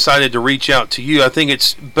so I decided to reach out to you. I think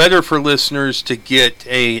it's better for listeners to get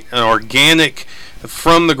an organic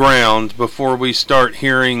from the ground before we start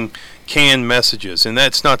hearing canned messages, and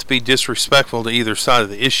that's not to be disrespectful to either side of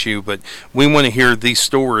the issue, but we want to hear these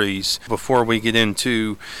stories before we get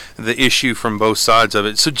into the issue from both sides of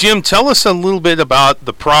it. So Jim, tell us a little bit about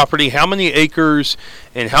the property. How many acres,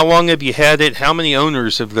 and how long have you had it? How many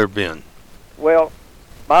owners have there been? Well,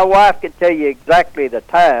 my wife can tell you exactly the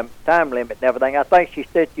time limit and everything. I think she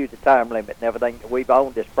sent you the time limit and everything that we've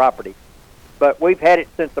owned this property. But we've had it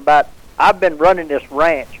since I've been running this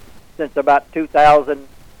ranch since about 2000,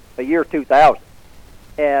 the year 2000.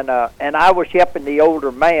 And I was helping the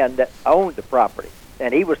older man that owned the property.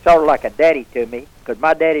 And he was sort of like a daddy to me, because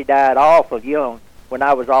my daddy died awful young when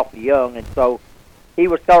I was awful young. And so he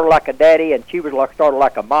was sort of like a daddy, and she was sort of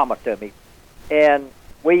like a mama to me. And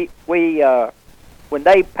we when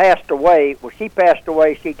they passed away, she passed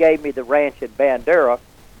away, she gave me the ranch in Bandera.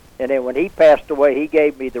 And then when he passed away, he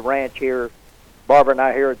gave me the ranch here, Barbara and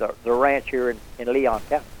I here, the ranch here in Leon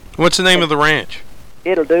County. What's the name of the ranch?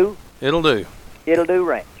 It'll do. It'll do. It'll do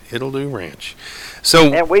ranch. It'll do ranch.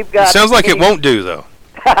 So and we've got it sounds like it won't do, though.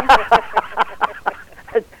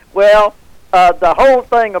 Well, the whole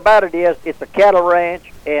thing about it is it's a cattle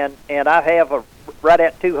ranch. and I have right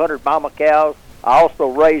at 200 mama cows. I also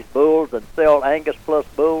raise bulls and sell Angus Plus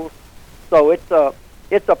bulls. So it's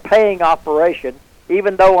a paying operation.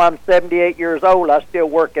 Even though I'm 78 years old, I still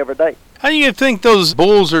work every day. How do you think those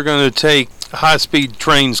bulls are going to take high-speed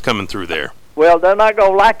trains coming through there? Well, they're not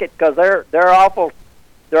going to like it because they're awful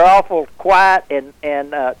quiet,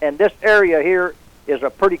 and this area here is a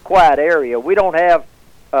pretty quiet area. We don't have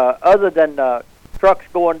other than trucks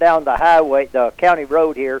going down the highway, the county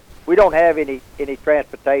road here. We don't have any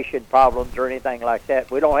transportation problems or anything like that.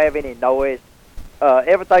 We don't have any noise.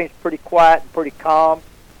 Everything's pretty quiet and pretty calm.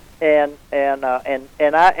 And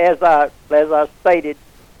I, as I stated,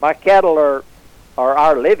 my cattle are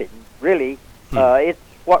our living, really. It's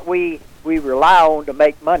what we rely on to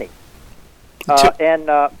make money.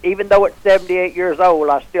 And even though it's 78 years old,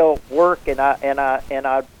 I still work, and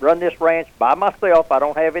I run this ranch by myself. I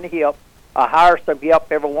don't have any help. I hire some help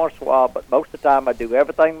every once in a while, but most of the time I do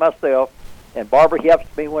everything myself. And Barbara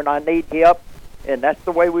helps me when I need help, and that's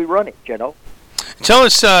the way we run it, you know. Tell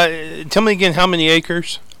me again, how many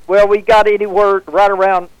acres? Well, we got anywhere right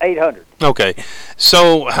around 800. Okay,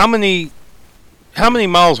 so how many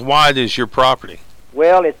miles wide is your property?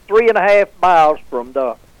 Well, it's 3.5 miles from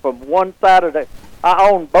one side of I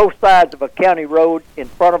own both sides of a county road in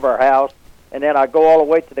front of our house, and then I go all the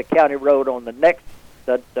way to the county road on the next,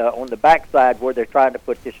 on the back side where they're trying to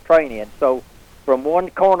put this train in. So from one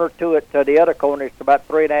corner to the other corner, it's about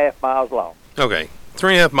 3.5 miles long. Okay,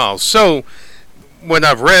 3.5 miles. So what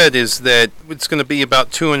I've read is that it's going to be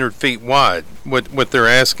about 200 feet wide, what they're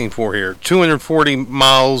asking for here. 240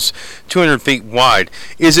 miles, 200 feet wide.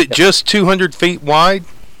 Is it just 200 feet wide?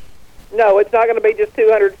 No, it's not going to be just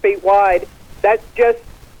 200 feet wide. That's just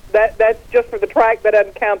for the track. That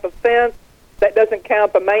doesn't count the fence. That doesn't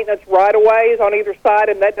count the maintenance right-of-ways on either side,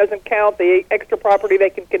 and that doesn't count the extra property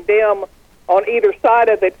they can condemn on either side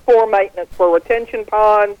of it for maintenance, for retention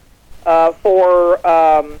ponds, for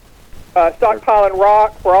stockpiling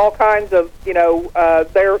rock, for all kinds of,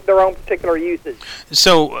 their own particular uses.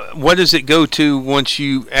 So what does it go to once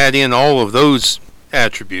you add in all of those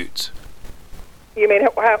attributes? You mean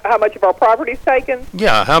how much of our property's taken?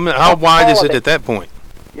 Yeah, how wide is it at that point?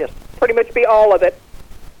 Yes, pretty much be all of it.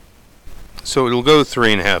 So it'll go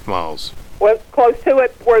 3.5 miles. Well, close to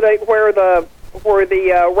it, where the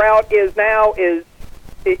route is now is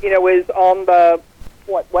on the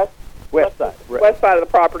west side of the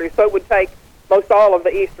property. So it would take most all of the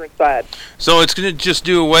eastern side. So it's going to just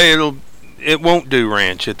do away. It won't do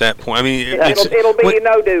ranch at that point. I mean, it'll be a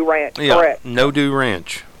no-do ranch. Yeah, correct? No-do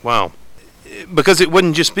ranch. Wow. Because it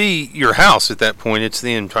wouldn't just be your house at that point; it's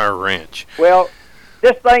the entire ranch. Well,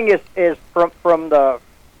 this thing is from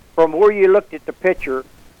where you looked at the picture,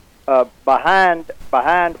 behind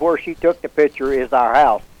where she took the picture is our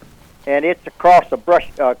house, and it's across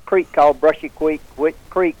a creek called Brushy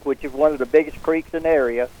Creek, which is one of the biggest creeks in the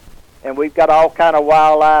area, and we've got all kind of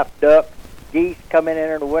wildlife, ducks, geese coming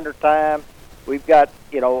in the wintertime. We've got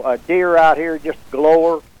a deer out here just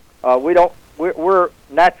galore. We're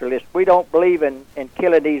naturalists. We don't believe in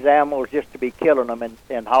killing these animals just to be killing them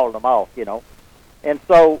and hauling them off, And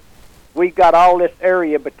so we've got all this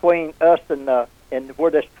area between us and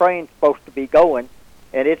where this train's supposed to be going,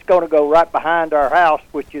 and it's going to go right behind our house,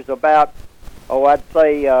 which is about, I'd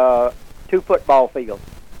say 2 football fields.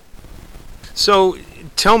 So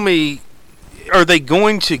tell me, are they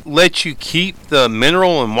going to let you keep the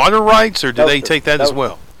mineral and water rights, or do they take that as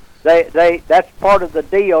well? That's part of the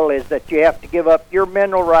deal, is that you have to give up your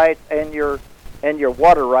mineral rights and your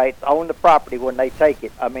water rights on the property when they take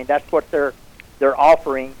it. I mean, that's what they're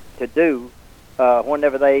offering to do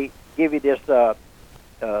whenever they give you this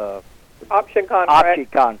option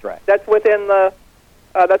contract. That's within the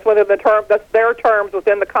term. That's their terms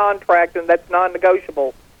within the contract, and that's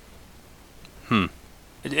non-negotiable. I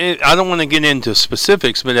don't want to get into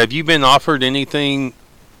specifics, but have you been offered anything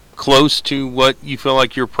close to what you feel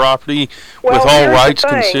like your property, with all rights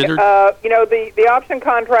considered? The option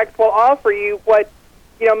contracts will offer you what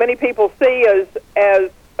many people see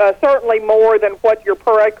as certainly more than what your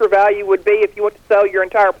per acre value would be if you want to sell your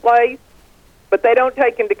entire place, but they don't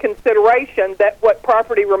take into consideration that what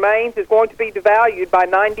property remains is going to be devalued by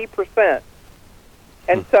 90%.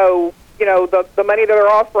 And so, the money that they're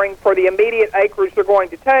offering for the immediate acreage they're going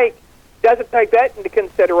to take doesn't take that into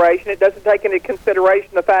consideration. It doesn't take into consideration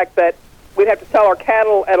the fact that we'd have to sell our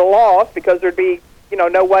cattle at a loss because there'd be,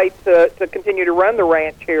 no way to continue to run the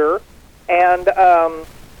ranch here. And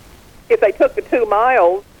if they took the 2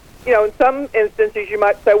 miles, in some instances you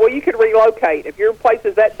might say, well, you could relocate. If your place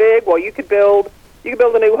is that big, well, you could build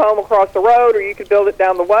a new home across the road, or you could build it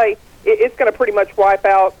down the way. It's going to pretty much wipe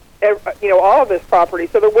out all of this property.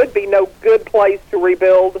 So there would be no good place to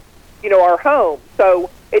rebuild, our home. So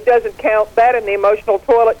it doesn't count that in the emotional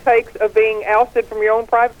toll it takes of being ousted from your own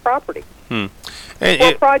private property. For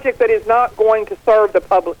a project that is not going to serve the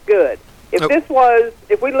public good. If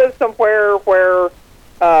if we lived somewhere where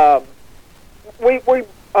our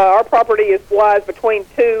property lies between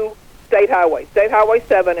two state highways, State Highway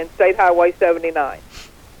 7 and State Highway 79.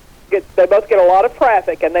 They both get a lot of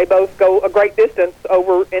traffic, and they both go a great distance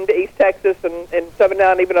over into East Texas and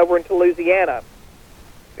 79, even over into Louisiana.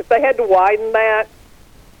 If they had to widen that,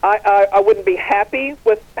 I wouldn't be happy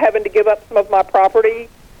with having to give up some of my property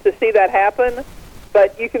to see that happen,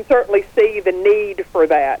 but you can certainly see the need for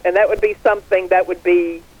that, and that would be something that would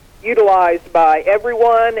be utilized by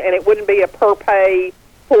everyone, and it wouldn't be a per-pay,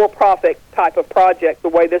 for-profit type of project the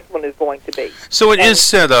way this one is going to be. So it is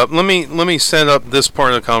set up. Let me set up this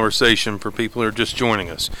part of the conversation for people who are just joining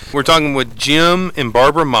us. We're talking with Jim and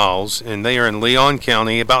Barbara Miles, and they are in Leon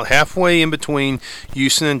County, about halfway in between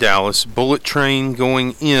Houston and Dallas. Bullet train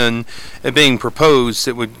going in and being proposed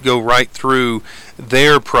that would go right through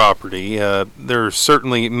their property. There are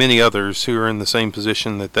certainly many others who are in the same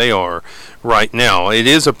position that they are right now. It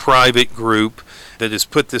is a private group that has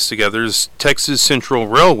put this together. Is Texas Central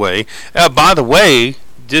Railway. By the way,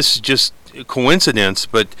 this is just coincidence,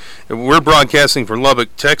 but we're broadcasting from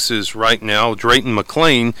Lubbock, Texas right now. Drayton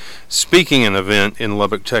McLean speaking an event in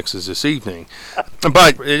Lubbock, Texas this evening.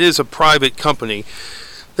 But it is a private company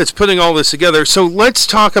that's putting all this together. So let's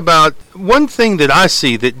talk about one thing that I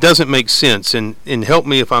see that doesn't make sense, and help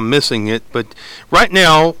me if I'm missing it, but right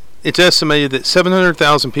now it's estimated that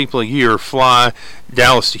 700,000 people a year fly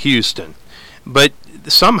Dallas to Houston. But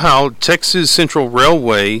somehow Texas Central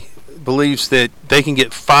Railway believes that they can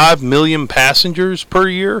get 5 million passengers per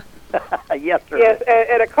year? Yes, sir. Yes,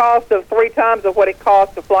 at a cost of 3 times of what it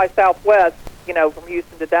costs to fly Southwest, from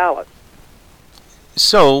Houston to Dallas.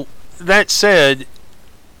 So, that said,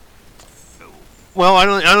 well, I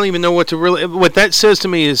don't even know what that says to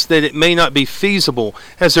me is that it may not be feasible.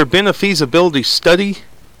 Has there been a feasibility study?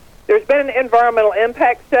 There's been an environmental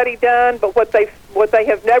impact study done, but what they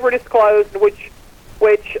have never disclosed, which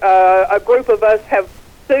a group of us have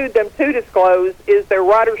sued them to disclose, is their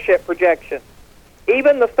ridership projections.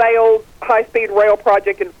 Even the failed high-speed rail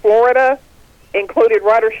project in Florida included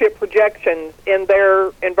ridership projections in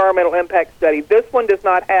their environmental impact study. This one does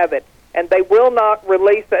not have it, and they will not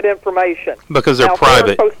release that information. Because they're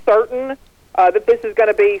private. They're so certain that this is going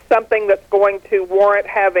to be something that's going to warrant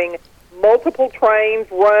having multiple trains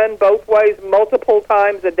run both ways multiple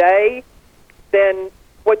times a day, then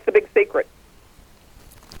what's the big secret?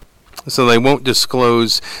 So they won't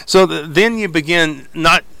disclose. So then you begin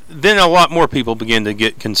then a lot more people begin to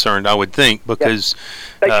get concerned, I would think, because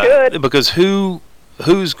they should. Because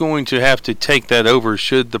who's going to have to take that over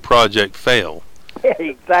should the project fail? Yeah,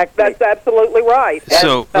 exactly. That's absolutely right.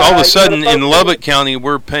 So all of a sudden in Lubbock County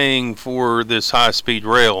we're paying for this high-speed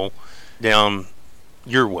rail down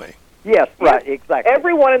your way. Yes, right, exactly.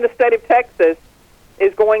 Everyone in the state of Texas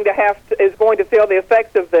is going to feel the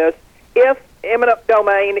effects of this if eminent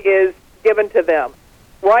domain is given to them.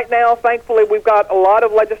 Right now, thankfully, we've got a lot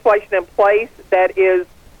of legislation in place that is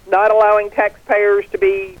not allowing taxpayers to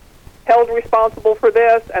be held responsible for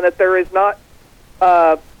this, and that there is not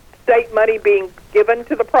state money being given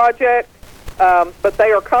to the project. But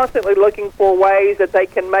they are constantly looking for ways that they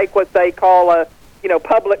can make what they call a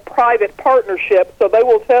public-private partnership. So they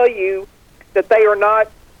will tell you that they are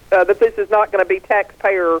not, that this is not going to be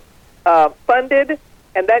taxpayer funded,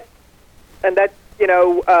 and that's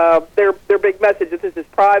their big message that this is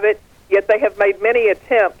private. Yet they have made many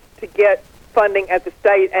attempts to get funding at the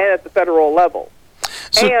state and at the federal level.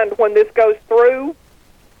 And when this goes through,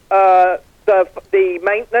 the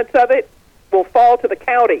maintenance of it will fall to the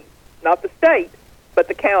county, not the state, but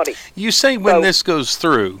the county. You say when this goes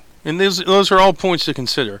through. And those are all points to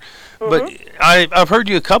consider. Mm-hmm. But I've heard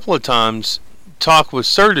you a couple of times talk with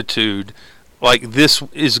certitude like this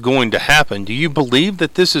is going to happen. Do you believe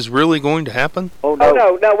that this is really going to happen? Oh,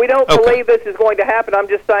 no, we don't believe this is going to happen. I'm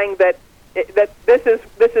just saying that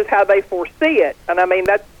this is how they foresee it. And I mean,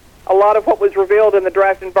 that's a lot of what was revealed in the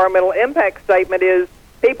draft environmental impact statement is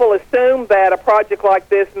people assume that a project like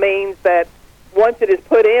this means that once it is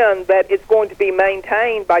put in, that it's going to be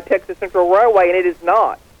maintained by Texas Central Railway, and it is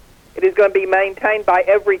not. It is going to be maintained by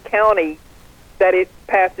every county that it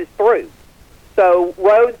passes through. So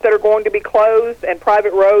roads that are going to be closed and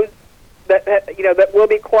private roads that will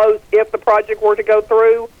be closed if the project were to go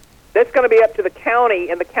through, that's going to be up to the county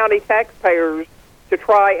and the county taxpayers to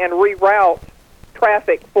try and reroute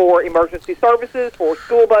traffic for emergency services, for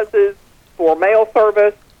school buses, for mail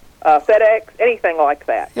service. FedEx, anything like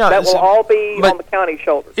that. Yeah, that will all be but on the county's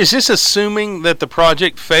shoulders. Is this assuming that the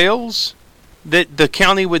project fails? That the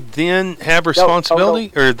county would then have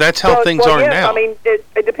responsibility? Or that's how things are yes, now? I mean,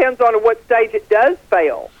 it depends on what stage it does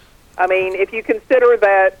fail. I mean, if you consider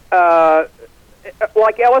that,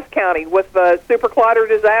 like Ellis County with the Super Collider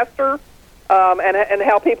disaster, and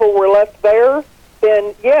how people were left there,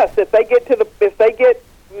 then yes, if they get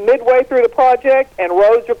midway through the project and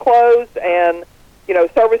roads are closed and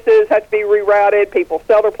services have to be rerouted, people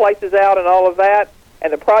sell their places out and all of that,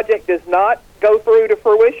 and the project does not go through to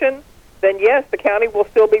fruition, then yes, the county will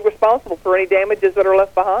still be responsible for any damages that are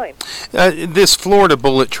left behind. This Florida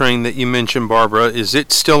bullet train that you mentioned, Barbara, is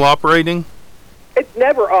it still operating? It's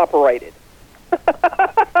never operated.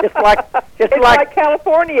 Just like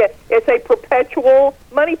California, it's a perpetual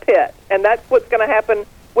money pit, and that's what's going to happen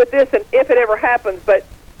with this, and if it ever happens. But,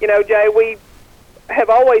 Jay, we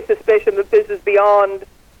have always suspicioned that this is beyond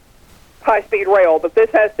high-speed rail, but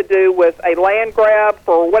this has to do with a land grab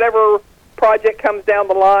for whatever project comes down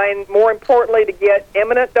the line, more importantly to get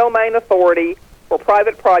eminent domain authority for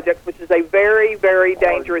private projects, which is a very, very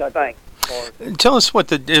dangerous thing. Tell us what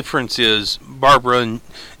the difference is, Barbara, and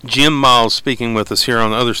Jim Miles speaking with us here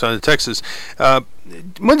on the other side of Texas.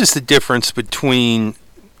 What is the difference between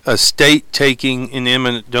a state taking in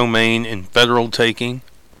eminent domain and federal taking?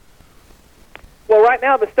 Well, right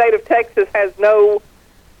now the state of Texas has no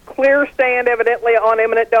clear stand, evidently, on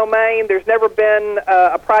eminent domain. There's never been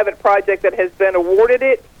a private project that has been awarded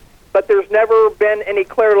it, but there's never been any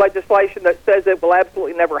clear legislation that says it will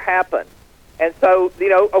absolutely never happen. And so,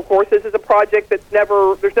 of course, this is a project there's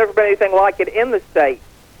never been anything like it in the state.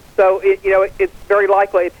 So, it's very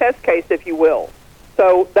likely a test case, if you will.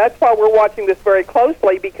 So that's why we're watching this very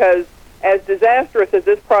closely, because as disastrous as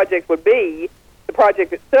this project would be, the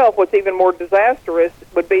project itself, what's even more disastrous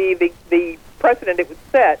would be the precedent it would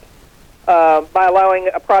set by allowing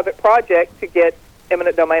a private project to get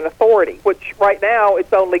eminent domain authority, which right now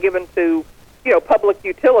it's only given to, public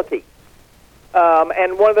utilities.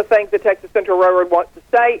 And one of the things the Texas Central Railroad wants to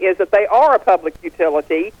say is that they are a public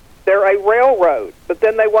utility. They're a railroad, but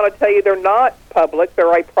then they want to tell you they're not public.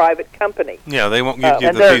 They're a private company. Yeah, they won't give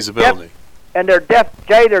you the feasibility. And they're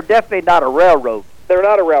definitely not a railroad. They're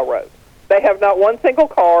not a railroad. They have not one single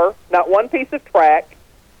car, not one piece of track.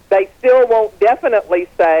 They still won't definitely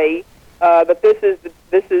say that this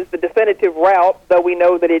is the definitive route, though we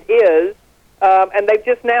know that it is. And they've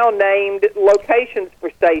just now named locations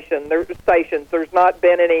for stations. There's not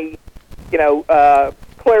been any,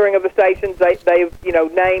 clearing of the stations. They've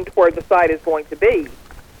named where the site is going to be.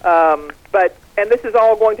 And this is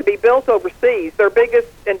all going to be built overseas. Their biggest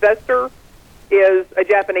investor is a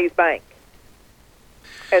Japanese bank.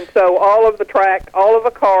 And so all of the track, all of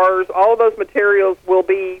the cars, all of those materials will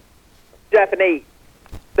be Japanese.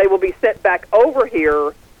 They will be sent back over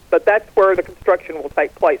here, but that's where the construction will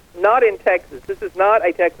take place, not in Texas. This is not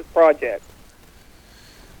a Texas project.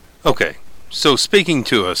 Okay, so speaking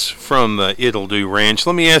to us from the It'll Do Ranch,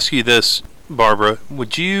 let me ask you this, Barbara.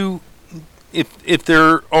 Would you, if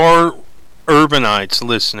there are urbanites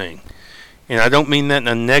listening, and I don't mean that in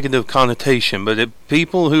a negative connotation, but if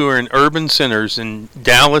people who are in urban centers in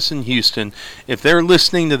Dallas and Houston, if they're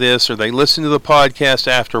listening to this or they listen to the podcast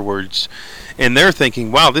afterwards, and they're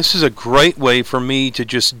thinking, wow, this is a great way for me to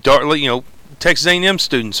just dart, Texas A&M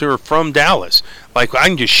students who are from Dallas, like I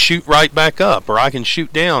can just shoot right back up, or I can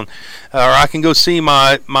shoot down, or I can go see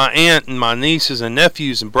my aunt and my nieces and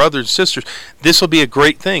nephews and brothers and sisters. This will be a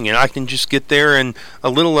great thing, and I can just get there in a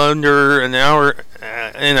little under an hour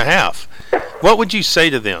and a half. What would you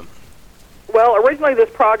say to them? Well, originally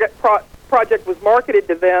this project was marketed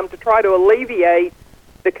to them to try to alleviate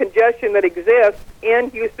the congestion that exists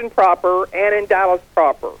in Houston proper and in Dallas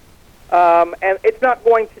proper. And it's not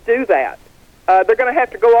going to do that. They're going to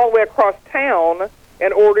have to go all the way across town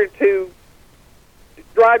in order to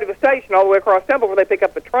drive to the station all the way across town before they pick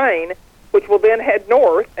up the train, which will then head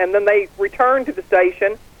north, and then they return to the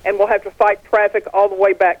station and will have to fight traffic all the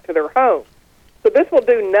way back to their home. So this will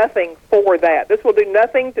do nothing for that. This will do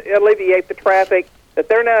nothing to alleviate the traffic that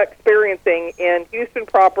they're now experiencing in Houston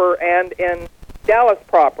proper and in Dallas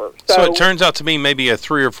proper. So it turns out to be maybe a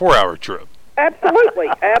 3 or 4 hour trip. Absolutely,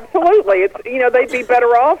 absolutely. It's they'd be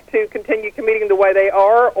better off to continue commuting the way they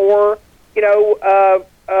are, or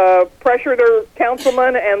pressure their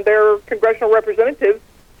councilmen and their congressional representatives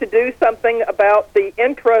to do something about the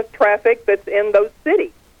intra-traffic that's in those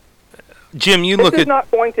cities. Jim, This is not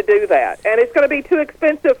going to do that, and it's going to be too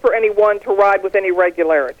expensive for anyone to ride with any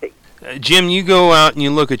regularity. Jim, you go out and you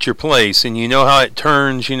look at your place, and you know how it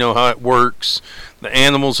turns, you know how it works. The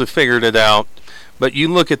animals have figured it out. But you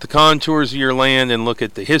look at the contours of your land and look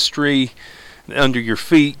at the history under your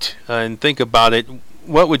feet and think about it.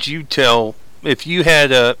 What would you tell if you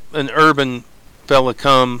had an urban fella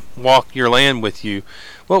come walk your land with you?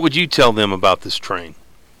 What would you tell them about this train?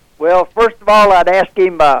 Well, first of all, I'd ask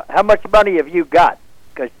him, how much money have you got?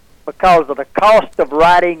 Because of the cost of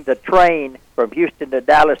riding the train from Houston to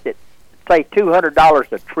Dallas, it's, say,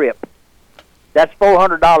 $200 a trip. That's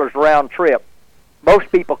 $400 round trip.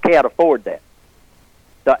 Most people can't afford that.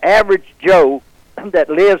 The average Joe that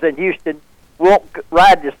lives in Houston won't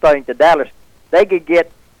ride this thing to Dallas. They could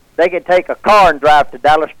take a car and drive to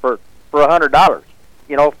Dallas for $100,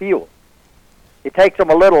 fuel. It takes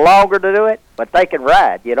them a little longer to do it, but they can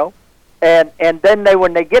ride, And then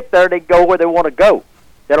when they get there, they go where they want to go.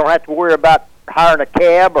 They don't have to worry about hiring a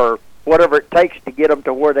cab or whatever it takes to get them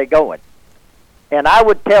to where they're going. And I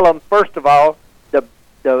would tell them, first of all,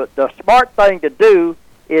 the smart thing to do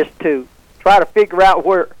is to try to figure out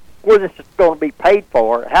where this is going to be paid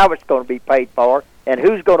for, how it's going to be paid for, and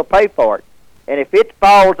who's going to pay for it. And if it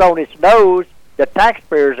falls on its nose, the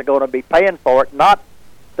taxpayers are going to be paying for it, not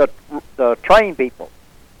the train people.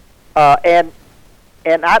 And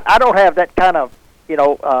I don't have that kind of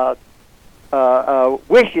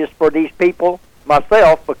wishes for these people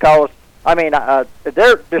myself, because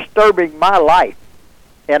they're disturbing my life,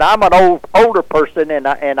 and I'm an older person, and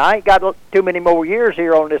I ain't got too many more years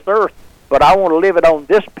here on this earth, but I want to live it on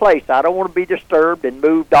this place. I don't want to be disturbed and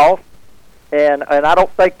moved off, and I don't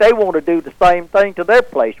think they want to do the same thing to their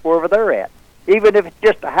place wherever they're at, even if it's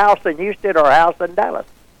just a house in Houston or a house in Dallas.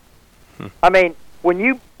 I mean, when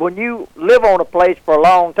you live on a place for a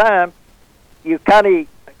long time, you kind of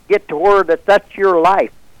get to where that's your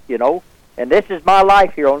life, and this is my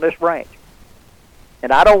life here on this ranch,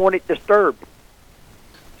 and I don't want it disturbed.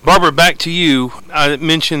 Barbara, back to you. I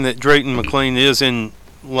mentioned that Drayton McLean is in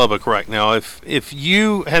Lubbock right now. If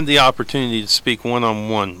you had the opportunity to speak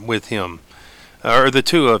one-on-one with him, or the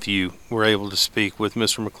two of you were able to speak with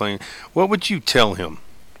Mr. McLean, what would you tell him?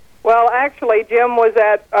 Well, actually, Jim was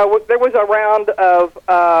at, there was a round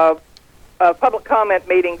of public comment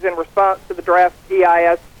meetings in response to the draft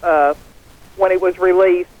EIS when it was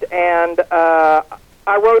released, and I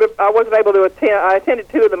wasn't able to attend. I attended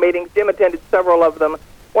two of the meetings. Jim attended several of them.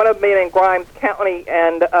 One of them being in Grimes County,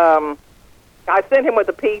 and I sent him with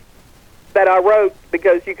a piece that I wrote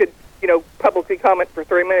because you could, publicly comment for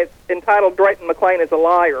 3 minutes, entitled "Drayton McLean is a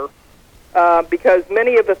Liar," because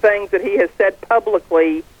many of the things that he has said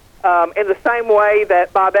publicly, in the same way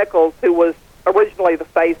that Bob Eccles, who was originally the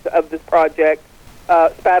face of this project,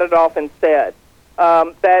 spatted off and said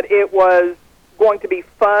that it was going to be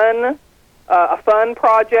fun, a fun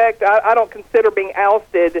project. I don't consider being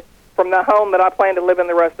ousted from the home that I plan to live in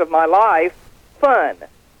the rest of my life fun.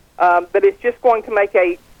 That it's just going to make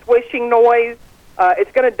a swishing noise.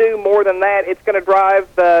 It's going to do more than that. It's going to drive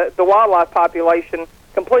the wildlife population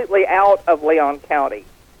completely out of Leon County.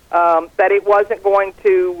 That it wasn't going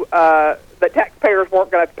to, that taxpayers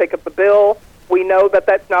weren't going to have to pick up the bill. We know that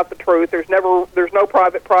that's not the truth. There's no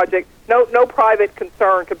private project, no private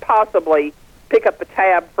concern could possibly pick up the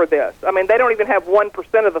tab for this. I mean, they don't even have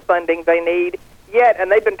 1% of the funding they need yet,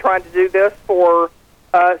 and they've been trying to do this for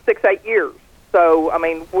 6-8 years. So, I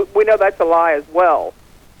mean, we know that's a lie as well.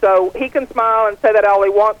 So he can smile and say that all he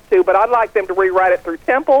wants to, but I'd like them to rewrite it through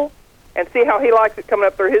Temple and see how he likes it coming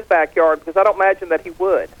up through his backyard, because I don't imagine that he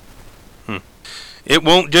would. It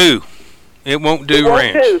won't do. It won't do,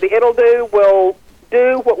 Ranch. The It'll Do will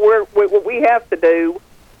do what we have to do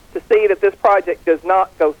to see that this project does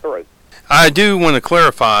not go through. I do want to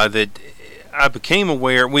clarify that I became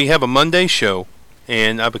aware, we have a Monday show,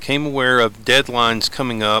 and I became aware of deadlines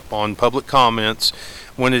coming up on public comments.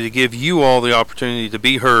 Wanted to give you all the opportunity to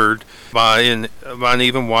be heard by an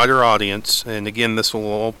even wider audience. And again, this will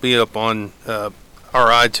all be up on our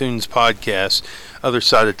iTunes podcast, Other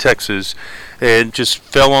Side of Texas. And just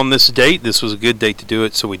fell on this date. This was a good date to do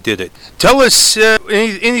it, so we did it. Tell us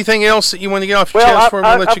anything else that you want to get off your chest before we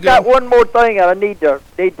let you go. I've got one more thing I need to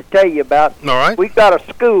tell you about. All right. We've got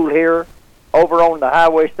a school here over on the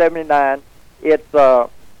Highway 79. It's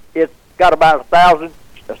got about 1,000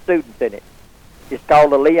 students in it. It's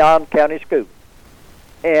called the Leon County School.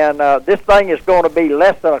 And this thing is going to be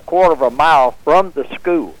less than a quarter of a mile from the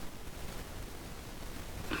school.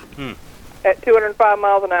 At 205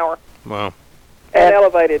 miles an hour. Wow. And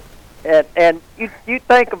elevated. And you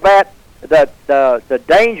think about the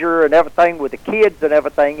danger and everything with the kids and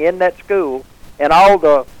everything in that school, and all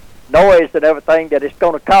the noise and everything that it's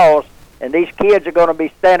going to cause, and these kids are going to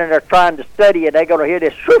be standing there trying to study, and they're going to hear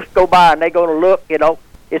this swoosh go by, and they're going to look,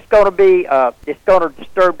 it's going to be, it's going to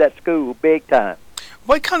disturb that school big time.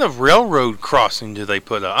 what kind of railroad crossing do they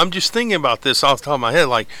put up? I'm just thinking about this off the top of my head.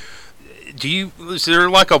 Like, is there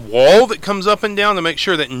like a wall that comes up and down to make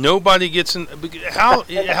sure that nobody gets in? How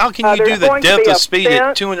can you do the depth of speed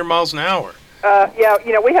at 200 miles an hour?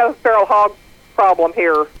 Yeah, we have a feral hog problem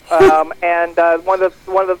here, and one of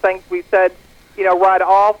the things we said, right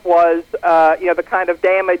off was, the kind of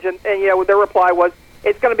damage, and their reply was,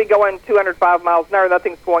 it's going to be going 205 miles an hour.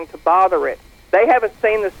 Nothing's going to bother it. They haven't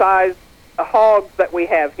seen the size of hogs that we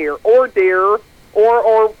have here, or deer,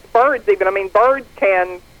 or birds even. I mean, birds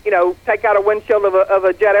can, take out a windshield of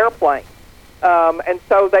a jet airplane. And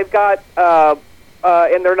so they've got,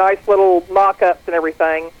 in their nice little mock-ups and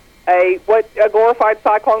everything, a glorified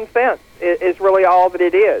cyclone fence is really all that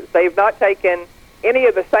it is. They've not taken any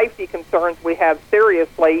of the safety concerns we have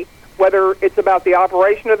seriously, whether it's about the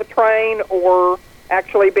operation of the train or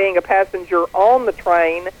actually being a passenger on the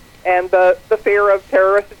train, and the fear of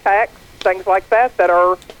terrorist attacks, things like that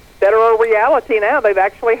are a reality now. They've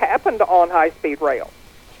actually happened on high-speed rail.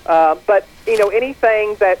 But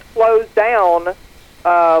anything that slows down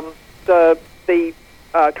the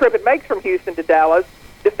trip it makes from Houston to Dallas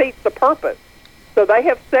defeats the purpose. So they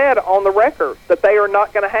have said on the record that they are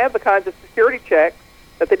not going to have the kinds of security checks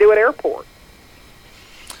that they do at airports.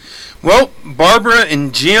 Well, Barbara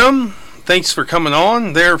and Jim, thanks for coming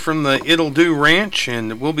on. They're from the It'll Do Ranch,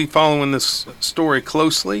 and we'll be following this story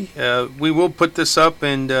closely. We will put this up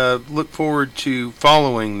and look forward to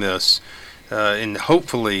following this, and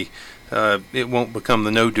hopefully it won't become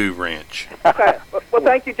the No-Do Ranch. Okay. Well,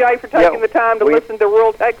 thank you, Jay, for taking the time to listen to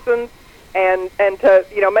rural Texans and to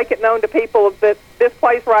make it known to people that this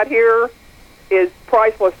place right here is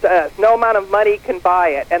priceless to us. No amount of money can buy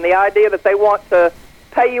it. And the idea that they want to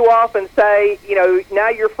pay you off and say, now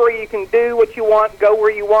you're free, you can do what you want, go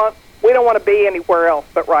where you want. We don't want to be anywhere else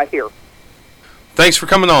but right here. Thanks for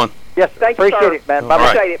coming on. Yes, thank you, appreciate it, man.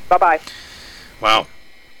 Bye-bye. Appreciate it. Bye-bye. Wow.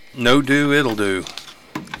 No do, it'll do.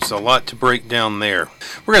 There's a lot to break down there.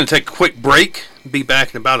 We're going to take a quick break, be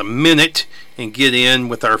back in about a minute, and get in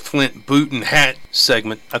with our Flint Boot and Hat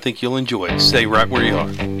segment. I think you'll enjoy it. Stay right where you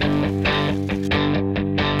are.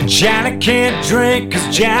 Johnny can't drink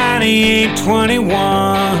 'cause Johnny ain't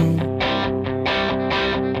 21.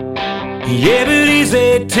 Yeah, but he's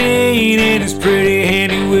 18 and he's pretty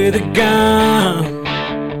handy with a gun.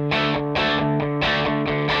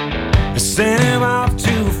 I sent him off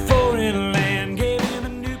to a foreign land, gave him a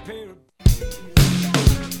new pair of...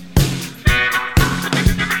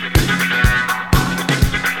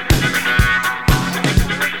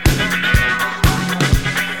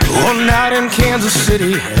 One night in Kansas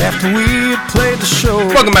City, after we had played the show.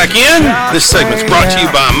 Welcome back in. This segment's brought to you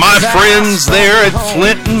by my friends there at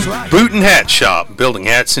Flinton Boot and Hat Shop. Building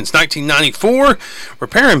hats since 1994,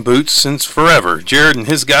 repairing boots since forever. Jared and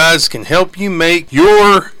his guys can help you make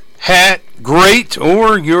your hat great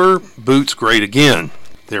or your boots great again.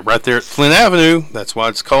 They're right there at Flint Avenue. That's why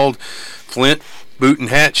it's called Flint Boot and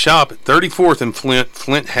Hat Shop at 34th and Flint,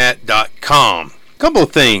 flinthat.com. Couple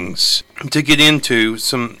of things to get into,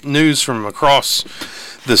 some news from across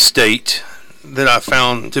the state that I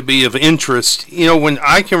found to be of interest. When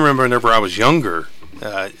I can remember whenever I was younger,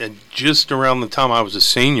 just around the time I was a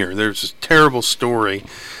senior, there's this terrible story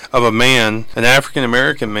of a man, an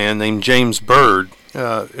African-American man named James Byrd,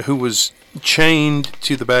 who was chained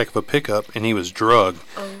to the back of a pickup and he was drugged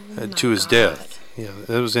to his death. Yeah,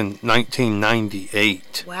 that was in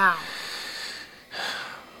 1998. Wow.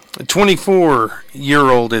 A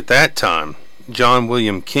 24-year-old at that time, John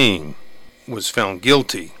William King, was found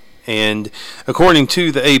guilty. And according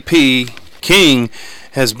to the AP, King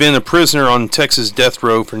has been a prisoner on Texas death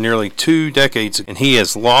row for nearly 2 decades, and he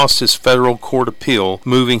has lost his federal court appeal,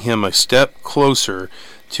 moving him a step closer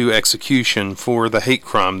to execution for the hate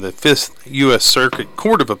crime. The 5th U.S. Circuit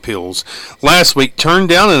Court of Appeals last week turned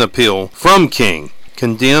down an appeal from King,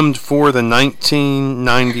 condemned for the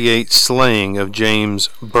 1998 slaying of James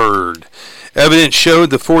Byrd. Evidence showed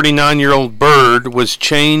the 49-year-old Byrd was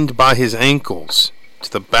chained by his ankles to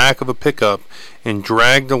the back of a pickup and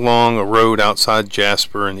dragged along a road outside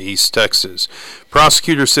Jasper in East Texas.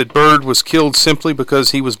 Prosecutors said Byrd was killed simply because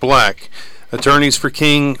he was black. Attorneys for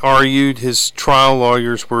King argued his trial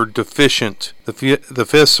lawyers were deficient. The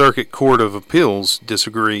 5th Circuit Court of Appeals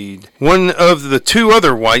disagreed. One of the 2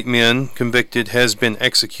 other white men convicted has been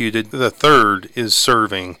executed. The third is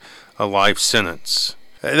serving a life sentence.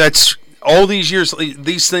 That's all these years.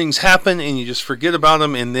 These things happen and you just forget about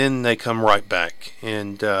them and then they come right back.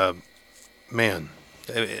 And man,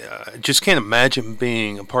 I just can't imagine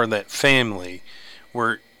being a part of that family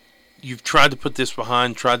where you've tried to put this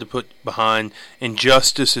behind, and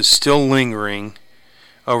justice is still lingering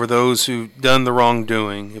over those who've done the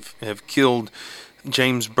wrongdoing, have killed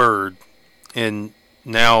James Byrd, and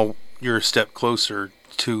now you're a step closer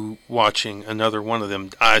to watching another one of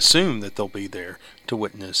them. I assume that they'll be there to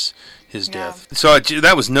witness his death. So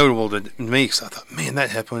that was notable to me, because I thought, man,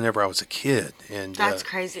 that happened whenever I was a kid. And that's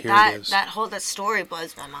crazy. That story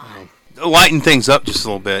blows my mind. Lighten things up just a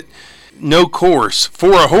little bit. No course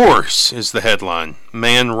for a horse is the headline.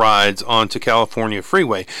 Man rides onto California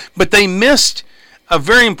freeway. But they missed a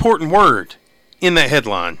very important word in that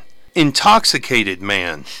headline. Intoxicated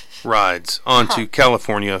man rides onto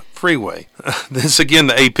California freeway. This again,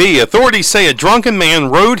 the AP. Authorities say a drunken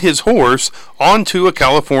man rode his horse onto a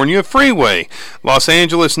California freeway. Los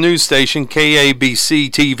Angeles news station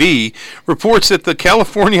KABC-TV reports that the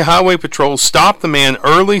California Highway Patrol stopped the man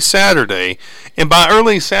early Saturday, and by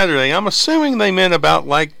early Saturday, I'm assuming they meant about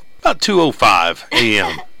 2:05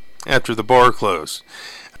 a.m. after the bar closed.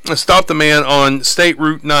 Stopped the man on State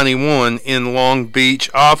Route 91 in Long Beach.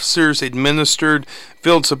 Officers administered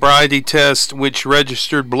field sobriety tests, which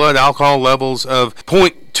registered blood alcohol levels of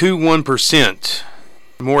 0.21%,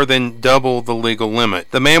 more than double the legal limit.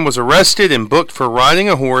 The man was arrested and booked for riding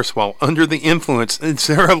a horse while under the influence. Is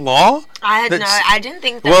there a law? I didn't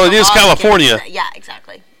think. Well, it is California. Yeah,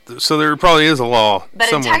 exactly. So there probably is a law.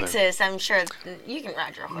 But in Texas, there. I'm sure you can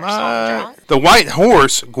ride your horse on drunk. The white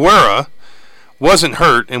horse, Guerra, wasn't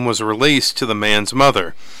hurt and was released to the man's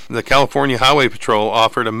mother. The California Highway Patrol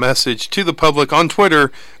offered a message to the public on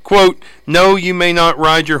Twitter, quote, "No, you may not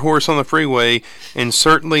ride your horse on the freeway, and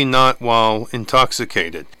certainly not while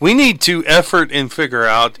intoxicated." We need to effort and figure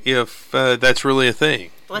out if that's really a thing.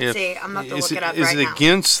 Let's see. I'm about to look it up right now. Is it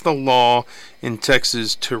against the law in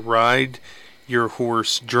Texas to ride your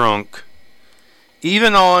horse drunk,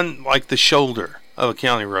 even on the shoulder of a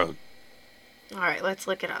county road? All right, let's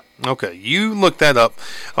look it up. Okay, you look that up.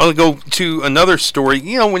 I'll go to another story.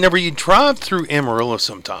 Whenever you drive through Amarillo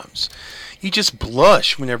sometimes, you just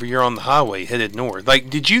blush whenever you're on the highway headed north.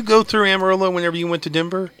 Did you go through Amarillo whenever you went to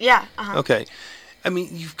Denver? Yeah. Okay. I mean,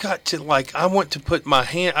 you've got to, I want to put my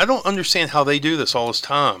hand... I don't understand how they do this all this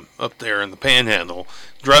time up there in the Panhandle,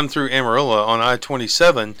 driving through Amarillo on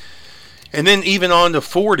I-27, and then even on to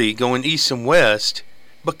 40 going east and west,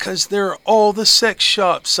 because there are all the sex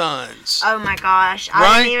shop signs. Oh my gosh,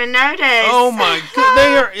 I didn't even notice. Oh my god,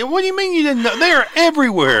 they are. What do you mean you didn't know? They are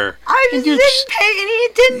everywhere. I just didn't pay any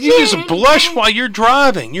attention. You just blush while you're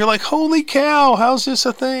driving. You're like, holy cow, how's this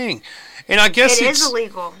a thing? And I guess it is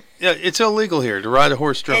illegal. Yeah, it's illegal here to ride a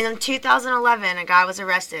horse drunk. In 2011, a guy was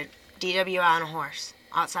arrested, DWI on a horse,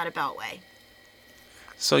 outside of Beltway.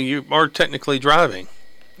 So you are technically driving.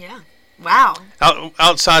 Yeah. Wow.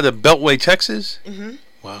 Outside of Beltway, Texas? Mm-hmm.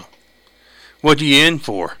 Wow. What are you in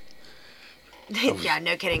for? Yeah,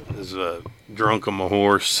 no kidding. Is drunk on my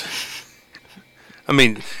horse. I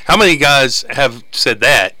mean, how many guys have said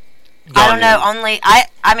that? I don't know.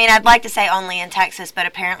 I mean, I'd like to say only in Texas, but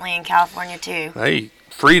apparently in California too. Hey,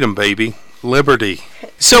 freedom, baby. Liberty.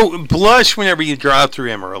 So blush whenever you drive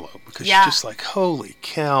through Amarillo, because you're just like, holy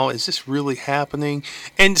cow, is this really happening?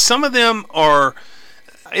 And some of them are,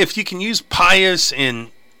 if you can use pious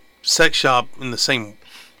and sex shop in the same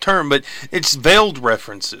term, but it's veiled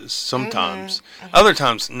references sometimes. Mm-hmm. Other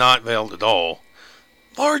times not veiled at all.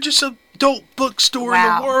 Largest adult bookstore in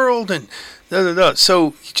the world, and da-da-da.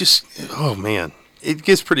 So you just, oh man, it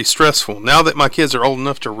gets pretty stressful now that my kids are old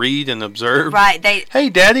enough to read and observe. Right. Hey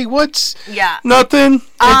Daddy, what's nothing?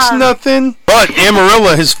 It's nothing. But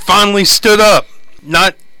Amarillo has finally stood up,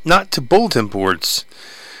 not to bulletin boards,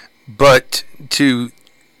 but to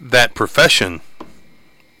that profession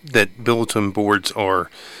that bulletin boards are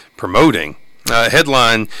promoting.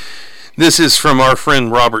 Headline, this is from our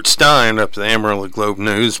friend Robert Stein up at the Amarillo Globe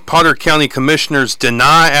News. Potter County commissioners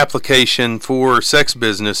deny application for sex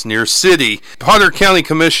business near city. Potter County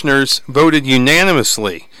commissioners voted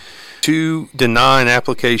unanimously to deny an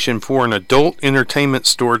application for an adult entertainment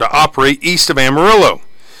store to operate east of Amarillo.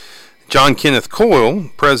 John Kenneth Coyle,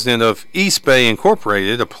 president of East Bay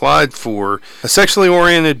Incorporated, applied for a sexually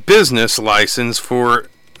oriented business license for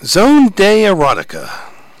Zone de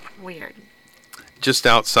Erotica. Weird. Just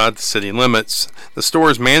outside the city limits. The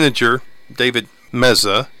store's manager, David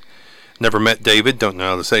Meza, never met David, don't know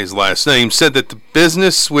how to say his last name, said that the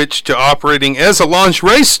business switched to operating as a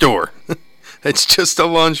lingerie store. It's just a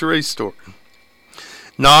lingerie store.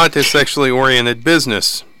 Not a sexually oriented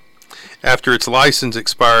business. After its license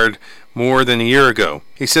expired more than a year ago.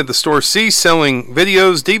 He said the store ceased selling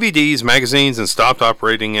videos, DVDs, magazines, and stopped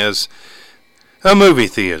operating as a movie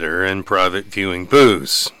theater and private viewing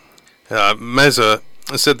booths. Meza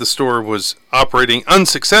said the store was operating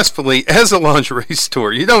unsuccessfully as a lingerie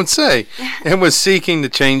store. You don't say. And was seeking to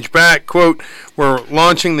change back. Quote, "We're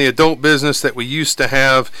launching the adult business that we used to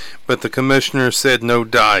have, but the commissioner said no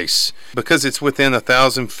dice because it's within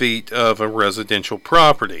 1,000 feet of a residential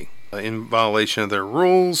property." In violation of their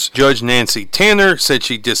rules, Judge Nancy Tanner said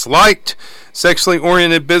she disliked sexually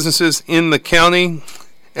oriented businesses in the county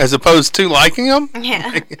as opposed to liking them.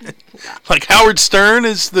 Yeah. Like Howard Stern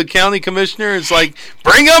is the county commissioner. It's like,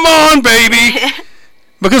 bring them on, baby.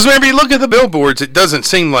 Because whenever you look at the billboards, it doesn't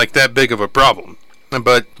seem like that big of a problem.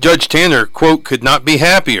 But Judge Tanner, quote, could not be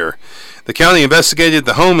happier. The county investigated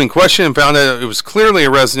the home in question and found that it was clearly a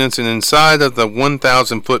residence and inside of the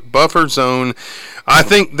 1,000-foot buffer zone. "I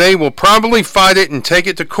think they will probably fight it and take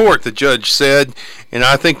it to court," the judge said, "and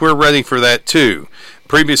I think we're ready for that too."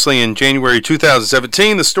 Previously, in January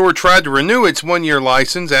 2017, the store tried to renew its one-year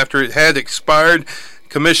license after it had expired.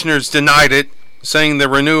 Commissioners denied it, saying the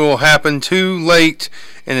renewal happened too late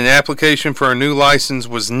and an application for a new license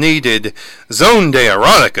was needed. Zone de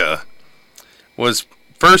Erotica was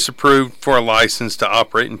first approved for a license to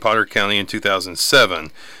operate in Potter County in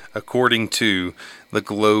 2007, according to the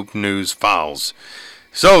Globe News files.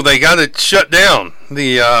 So they got it shut down,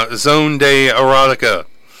 the Zone de Erotica.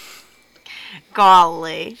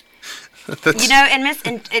 Golly. You know,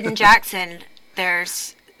 in Jackson,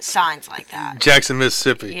 there's signs like that. Jackson,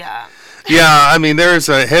 Mississippi. Yeah. Yeah, I mean, there's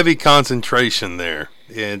a heavy concentration there.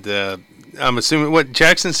 And I'm assuming, what,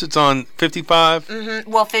 Jackson sits on 55? Mm-hmm.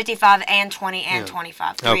 Well, 55 and 20 and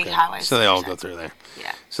 25. Three highways. So they all go through there.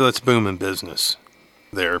 Yeah. So that's booming business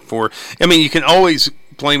there. I mean, you can always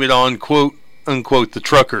blame it on, quote, unquote, the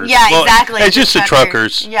truckers. Yeah, exactly. It's just the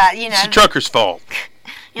truckers. Yeah, you know. It's the truckers' fault.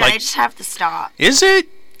 Yeah, they just have to stop. Is it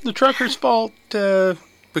the truckers' fault?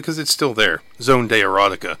 Because it's still there. Zone Day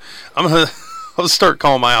Erotica. I'll start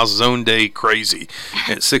calling my house Zone Day Crazy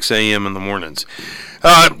at 6 a.m. in the mornings.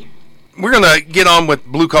 We're going to get on with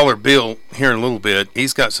Blue Collar Bill here in a little bit.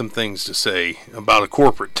 He's got some things to say about a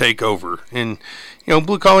corporate takeover. And, you know,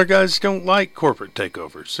 blue collar guys don't like corporate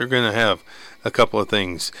takeovers. They're going to have a couple of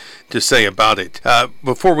things to say about it.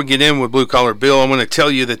 Before we get in with Blue Collar Bill, I want to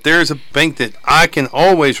tell you that there's a bank that I can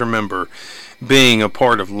always remember being a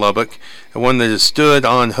part of Lubbock, one that has stood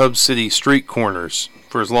on Hub City street corners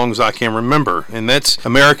for as long as I can remember, and that's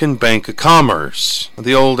American Bank of Commerce.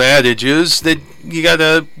 The old adage is that you got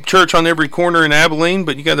a church on every corner in Abilene,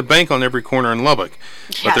 but you got a bank on every corner in Lubbock.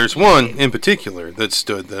 But there's one in particular that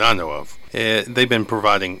stood that I know of. They've been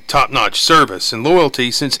providing top-notch service and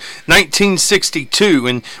loyalty since 1962,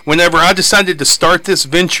 and whenever I decided to start this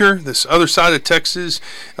venture, this Other Side of Texas,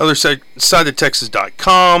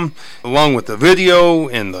 othersideoftexas.com, along with the video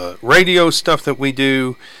and the radio stuff that we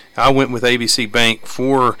do, I went with ABC Bank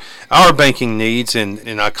for our banking needs,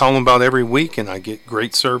 and I call them about every week, and I get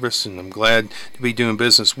great service, and I'm glad to be doing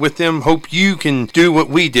business with them. Hope you can do what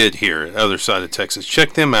we did here at Other Side of Texas.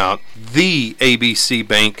 Check them out,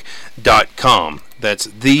 theabcbank.com. That's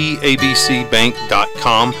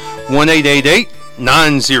theabcbank.com,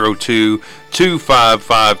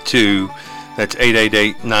 1-888-902-2552. That's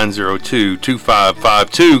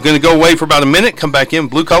 888-902-2552. Going to go away for about a minute. Come back in.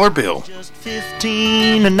 Blue Collar Bill. Just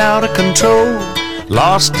 15 and out of control.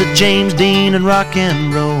 Lost to James Dean and rock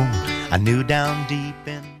and roll. I knew down deep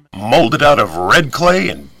in... Molded out of red clay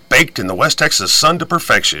and baked in the West Texas sun to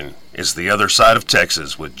perfection is The Other Side of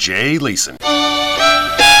Texas with Jay Leeson.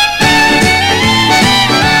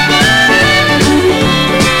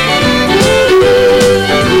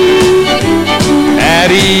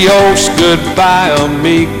 Adios, goodbye,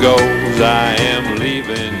 amigos, I am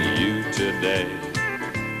leaving you today.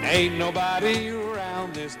 Ain't nobody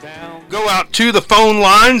around this town. Go out to the phone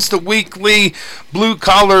lines, the weekly Blue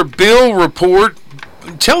Collar Bill report.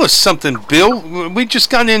 Tell us something, Bill. We just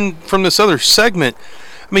got in from this other segment.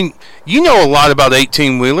 I mean, you know a lot about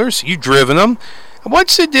 18-wheelers. You've driven them.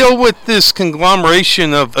 What's the deal with this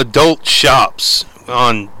conglomeration of adult shops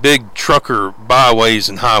on big trucker byways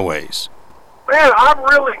and highways? Man, I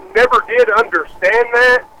really never did understand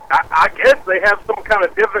that. I guess they have some kind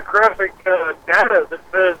of demographic data that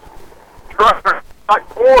says truckers like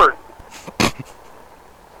porn.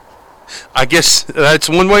 I guess that's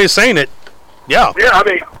one way of saying it. Yeah. Yeah, I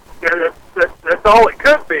mean, that's all it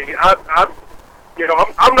could be. I'm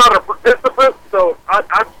not a participant, so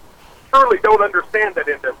I truly don't understand that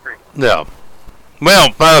industry. No.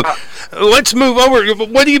 Well, let's move over.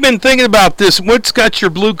 What have you been thinking about this? What's got your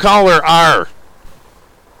blue collar ire?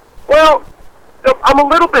 Well, I'm a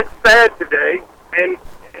little bit sad today, and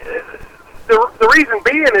the reason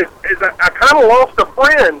being is I kind of lost a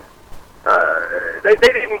friend. They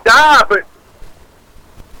didn't die, but,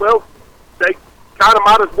 well, they kind of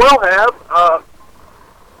might as well have.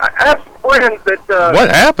 I have some friends that. What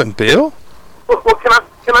happened, Bill? Well,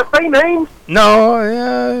 can I say names? No,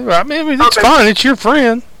 I mean it's fine. It's your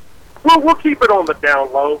friend. Well, we'll keep it on the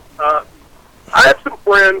down low. I have some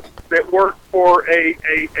friends that work for a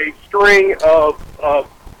string of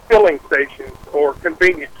filling stations or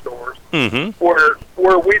convenience stores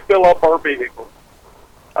where we fill up our vehicles.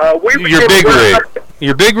 Your big rig.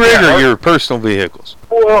 Your big rig or your personal vehicles?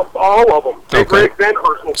 Well, all of them. Big rigs and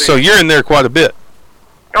personal vehicles. So you're in there quite a bit.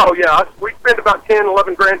 Oh, yeah. We spend about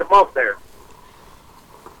 $10-11 grand a month there.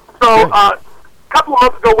 So a couple of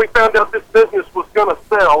months ago, we found out this business was going to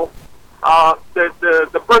sell.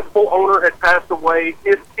 The principal owner had passed away.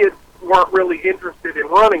 His kids weren't really interested in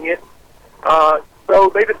running it. So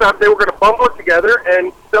they decided they were going to bundle it together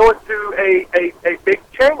and sell it to a big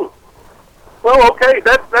chain. Well, okay,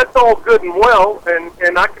 that's all good and well,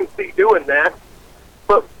 and I can see doing that.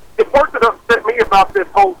 But the part that upset me about this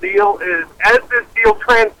whole deal is as this deal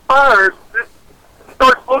transpires, this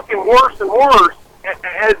starts looking worse and worse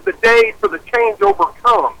as the day for the changeover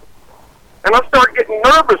comes. And I start getting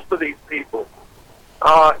nervous for these people.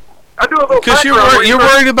 I do a little because you're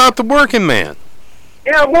worried about the working man.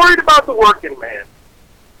 Yeah, I'm worried about the working man.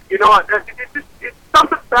 You know, it's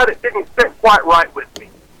something about it didn't sit quite right with me.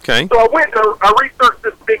 Okay. So I researched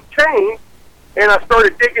this big chain, and I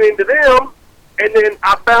started digging into them, and then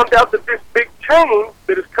I found out that this big chain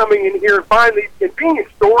that is coming in here and buying these convenience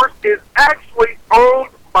stores is actually owned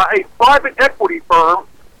by a private equity firm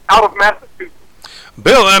out of Massachusetts.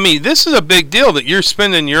 Bill, I mean, this is a big deal that you're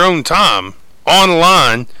spending your own time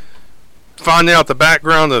online finding out the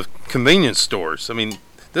background of convenience stores. I mean,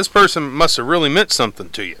 this person must have really meant something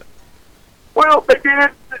to you. Well, they did.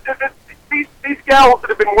 These gals that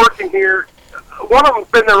have been working here, one of them's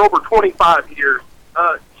been there over 25 years.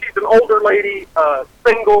 She's an older lady,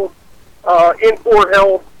 single, in poor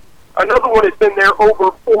health. Another one has been there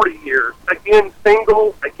over 40 years. Again,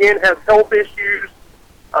 single. Again, has health issues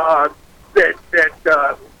that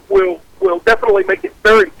will definitely make it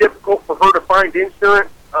very difficult for her to find insurance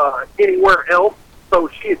anywhere else. So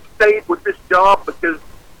she had stayed with this job because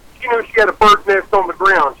she knew she had a bird's nest on the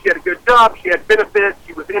ground. She had a good job. She had benefits.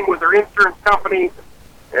 She was in with her insurance company.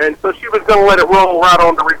 And so she was going to let it roll right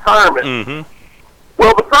on to retirement. Mm-hmm.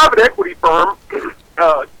 Well, the private equity firm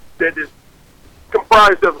that is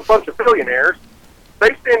comprised of a bunch of billionaires,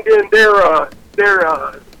 they send in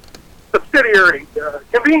their subsidiary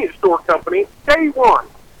convenience store company day one.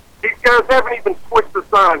 These guys haven't even switched the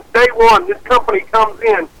signs. Day one, this company comes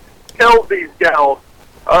in, tells these gals,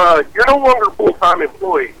 you're no longer full-time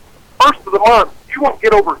employees. First of the month, you won't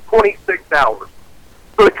get over 26 hours.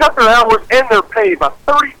 So they cut their hours and their pay by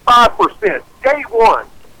 35%, day one.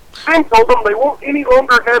 Then told them they won't any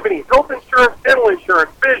longer have any health insurance, dental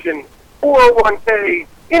insurance, vision, 401k,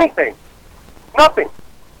 anything. Nothing.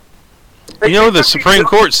 You know, the Supreme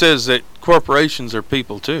Court says that corporations are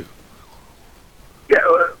people, too. Yeah,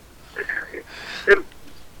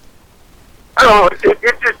 I don't know.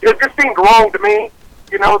 It just seemed wrong to me,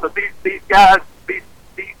 you know, that these guys,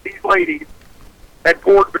 these ladies, had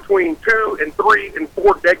poured between 2 and 3 and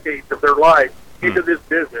 4 decades of their life into this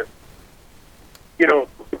business. You know,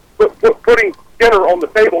 putting dinner on the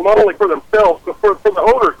table not only for themselves but for the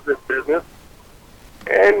owners of this business.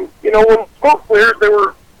 And you know, when smoke clears,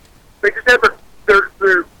 they just had their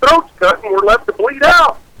throats cut and were left to bleed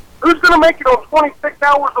out. Who's going to make it on 26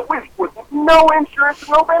 hours a week with no insurance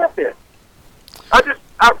and no benefits?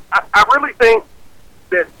 I really think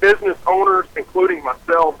that business owners, including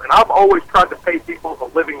myself, and I've always tried to pay people a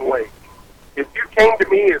living wage. If you came to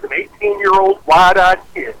me as an 18-year-old wide-eyed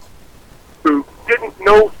kid who didn't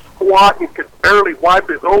know squat and could barely wipe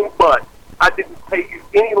his own butt, I didn't pay you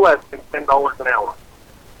any less than $10 an hour.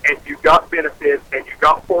 And you got benefits, and you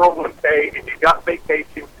got 401k, and you got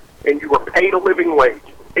vacation, and you were paid a living wage,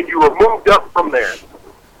 and you were moved up from there.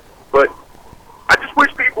 But I just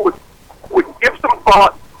wish people would give some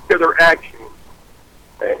thought to their actions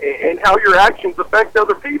and how your actions affect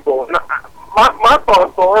other people. And my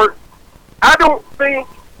thoughts are, I don't think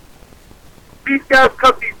these guys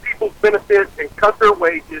cut these people's benefits and cut their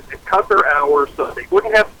wages and cut their hours so they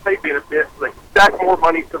wouldn't have to pay benefits, so they could stack more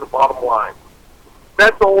money to the bottom line.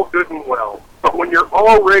 That's all good and well. But when you're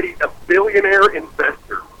already a billionaire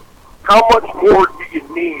investor, how much more do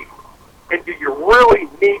you need? And do you really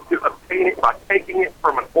need to obtain it by taking it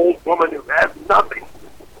from an old woman who has nothing?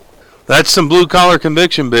 That's some blue-collar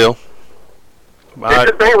conviction, Bill. It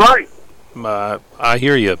just ain't right. I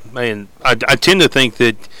hear you. And I tend to think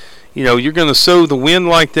that you're going to sow the wind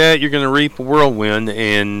like that, you're going to reap a whirlwind.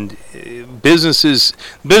 And businesses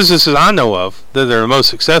I know of that are most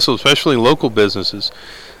successful, especially local businesses,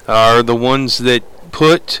 are the ones that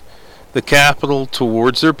put the capital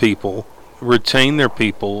towards their people, retain their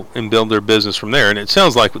people, and build their business from there. And it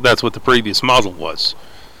sounds like that's what the previous model was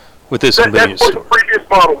with this convenience store. That's what the previous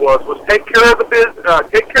model was take care of the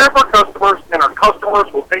business, take care of our customers, and our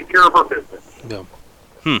customers will take care of our business. Yeah.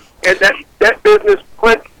 And that business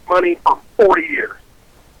plenty money for 40 years.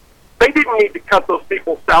 They didn't need to cut those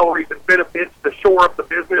people's salaries and benefits to shore up the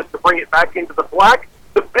business, to bring it back into the black.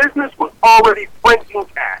 The business was already printing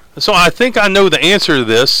cash. So I think I know the answer to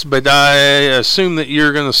this, but I assume that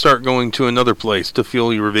you're going to start going to another place to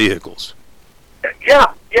fuel your vehicles. Yeah.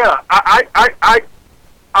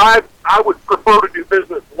 I would prefer to do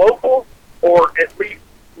business local, or at least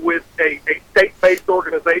with a state-based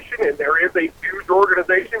organization, and there is a huge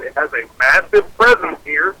organization. It has a massive presence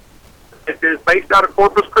here. It is based out of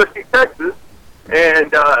Corpus Christi, Texas,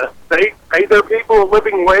 and they pay their people a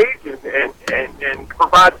living wage and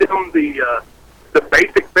provide them the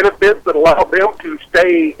basic benefits that allow them to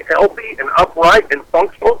stay healthy and upright and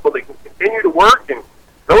functional so they can continue to work. And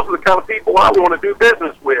those are the kind of people I want to do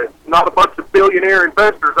business with, not a bunch of billionaire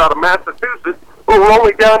investors out of Massachusetts who are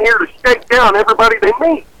only down here to shake down everybody they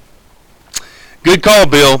meet. Good call,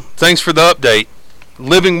 Bill. Thanks for the update.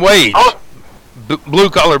 Living wage.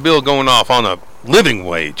 Blue-collar Bill going off on a living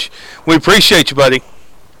wage. We appreciate you, buddy.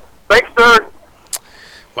 Thanks, sir.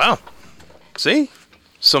 Wow. See?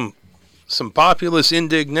 Some populist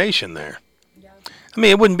indignation there. I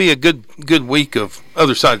mean, it wouldn't be a good week of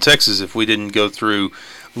Other Side of Texas if we didn't go through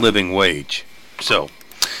living wage. So,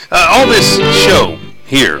 all this show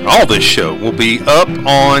will be up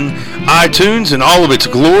on iTunes in all of its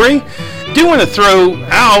glory. Do want to throw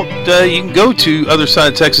out, you can go to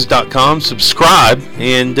OtherSideTexas.com, subscribe,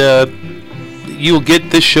 and you'll get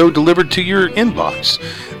this show delivered to your inbox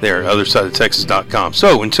there at OtherSideTexas.com.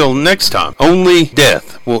 So until next time, only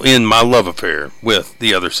death will end my love affair with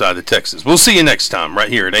the Other Side of Texas. We'll see you next time right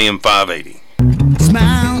here at AM 580.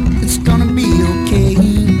 Smile, it's gonna be okay.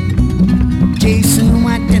 Jason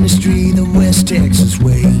White Dentistry, the West Texas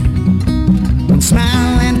way. One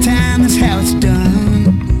smile at a time, that's how it's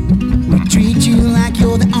done. We treat you like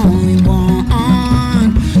you're the only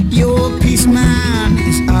one. Your peace of mind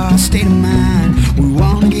is our state of mind. We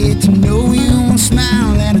want to get to know you one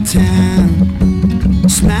smile at a time.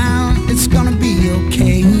 Smile, it's gonna be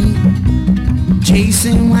okay.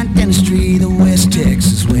 Jason White Dentistry, the West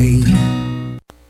Texas way.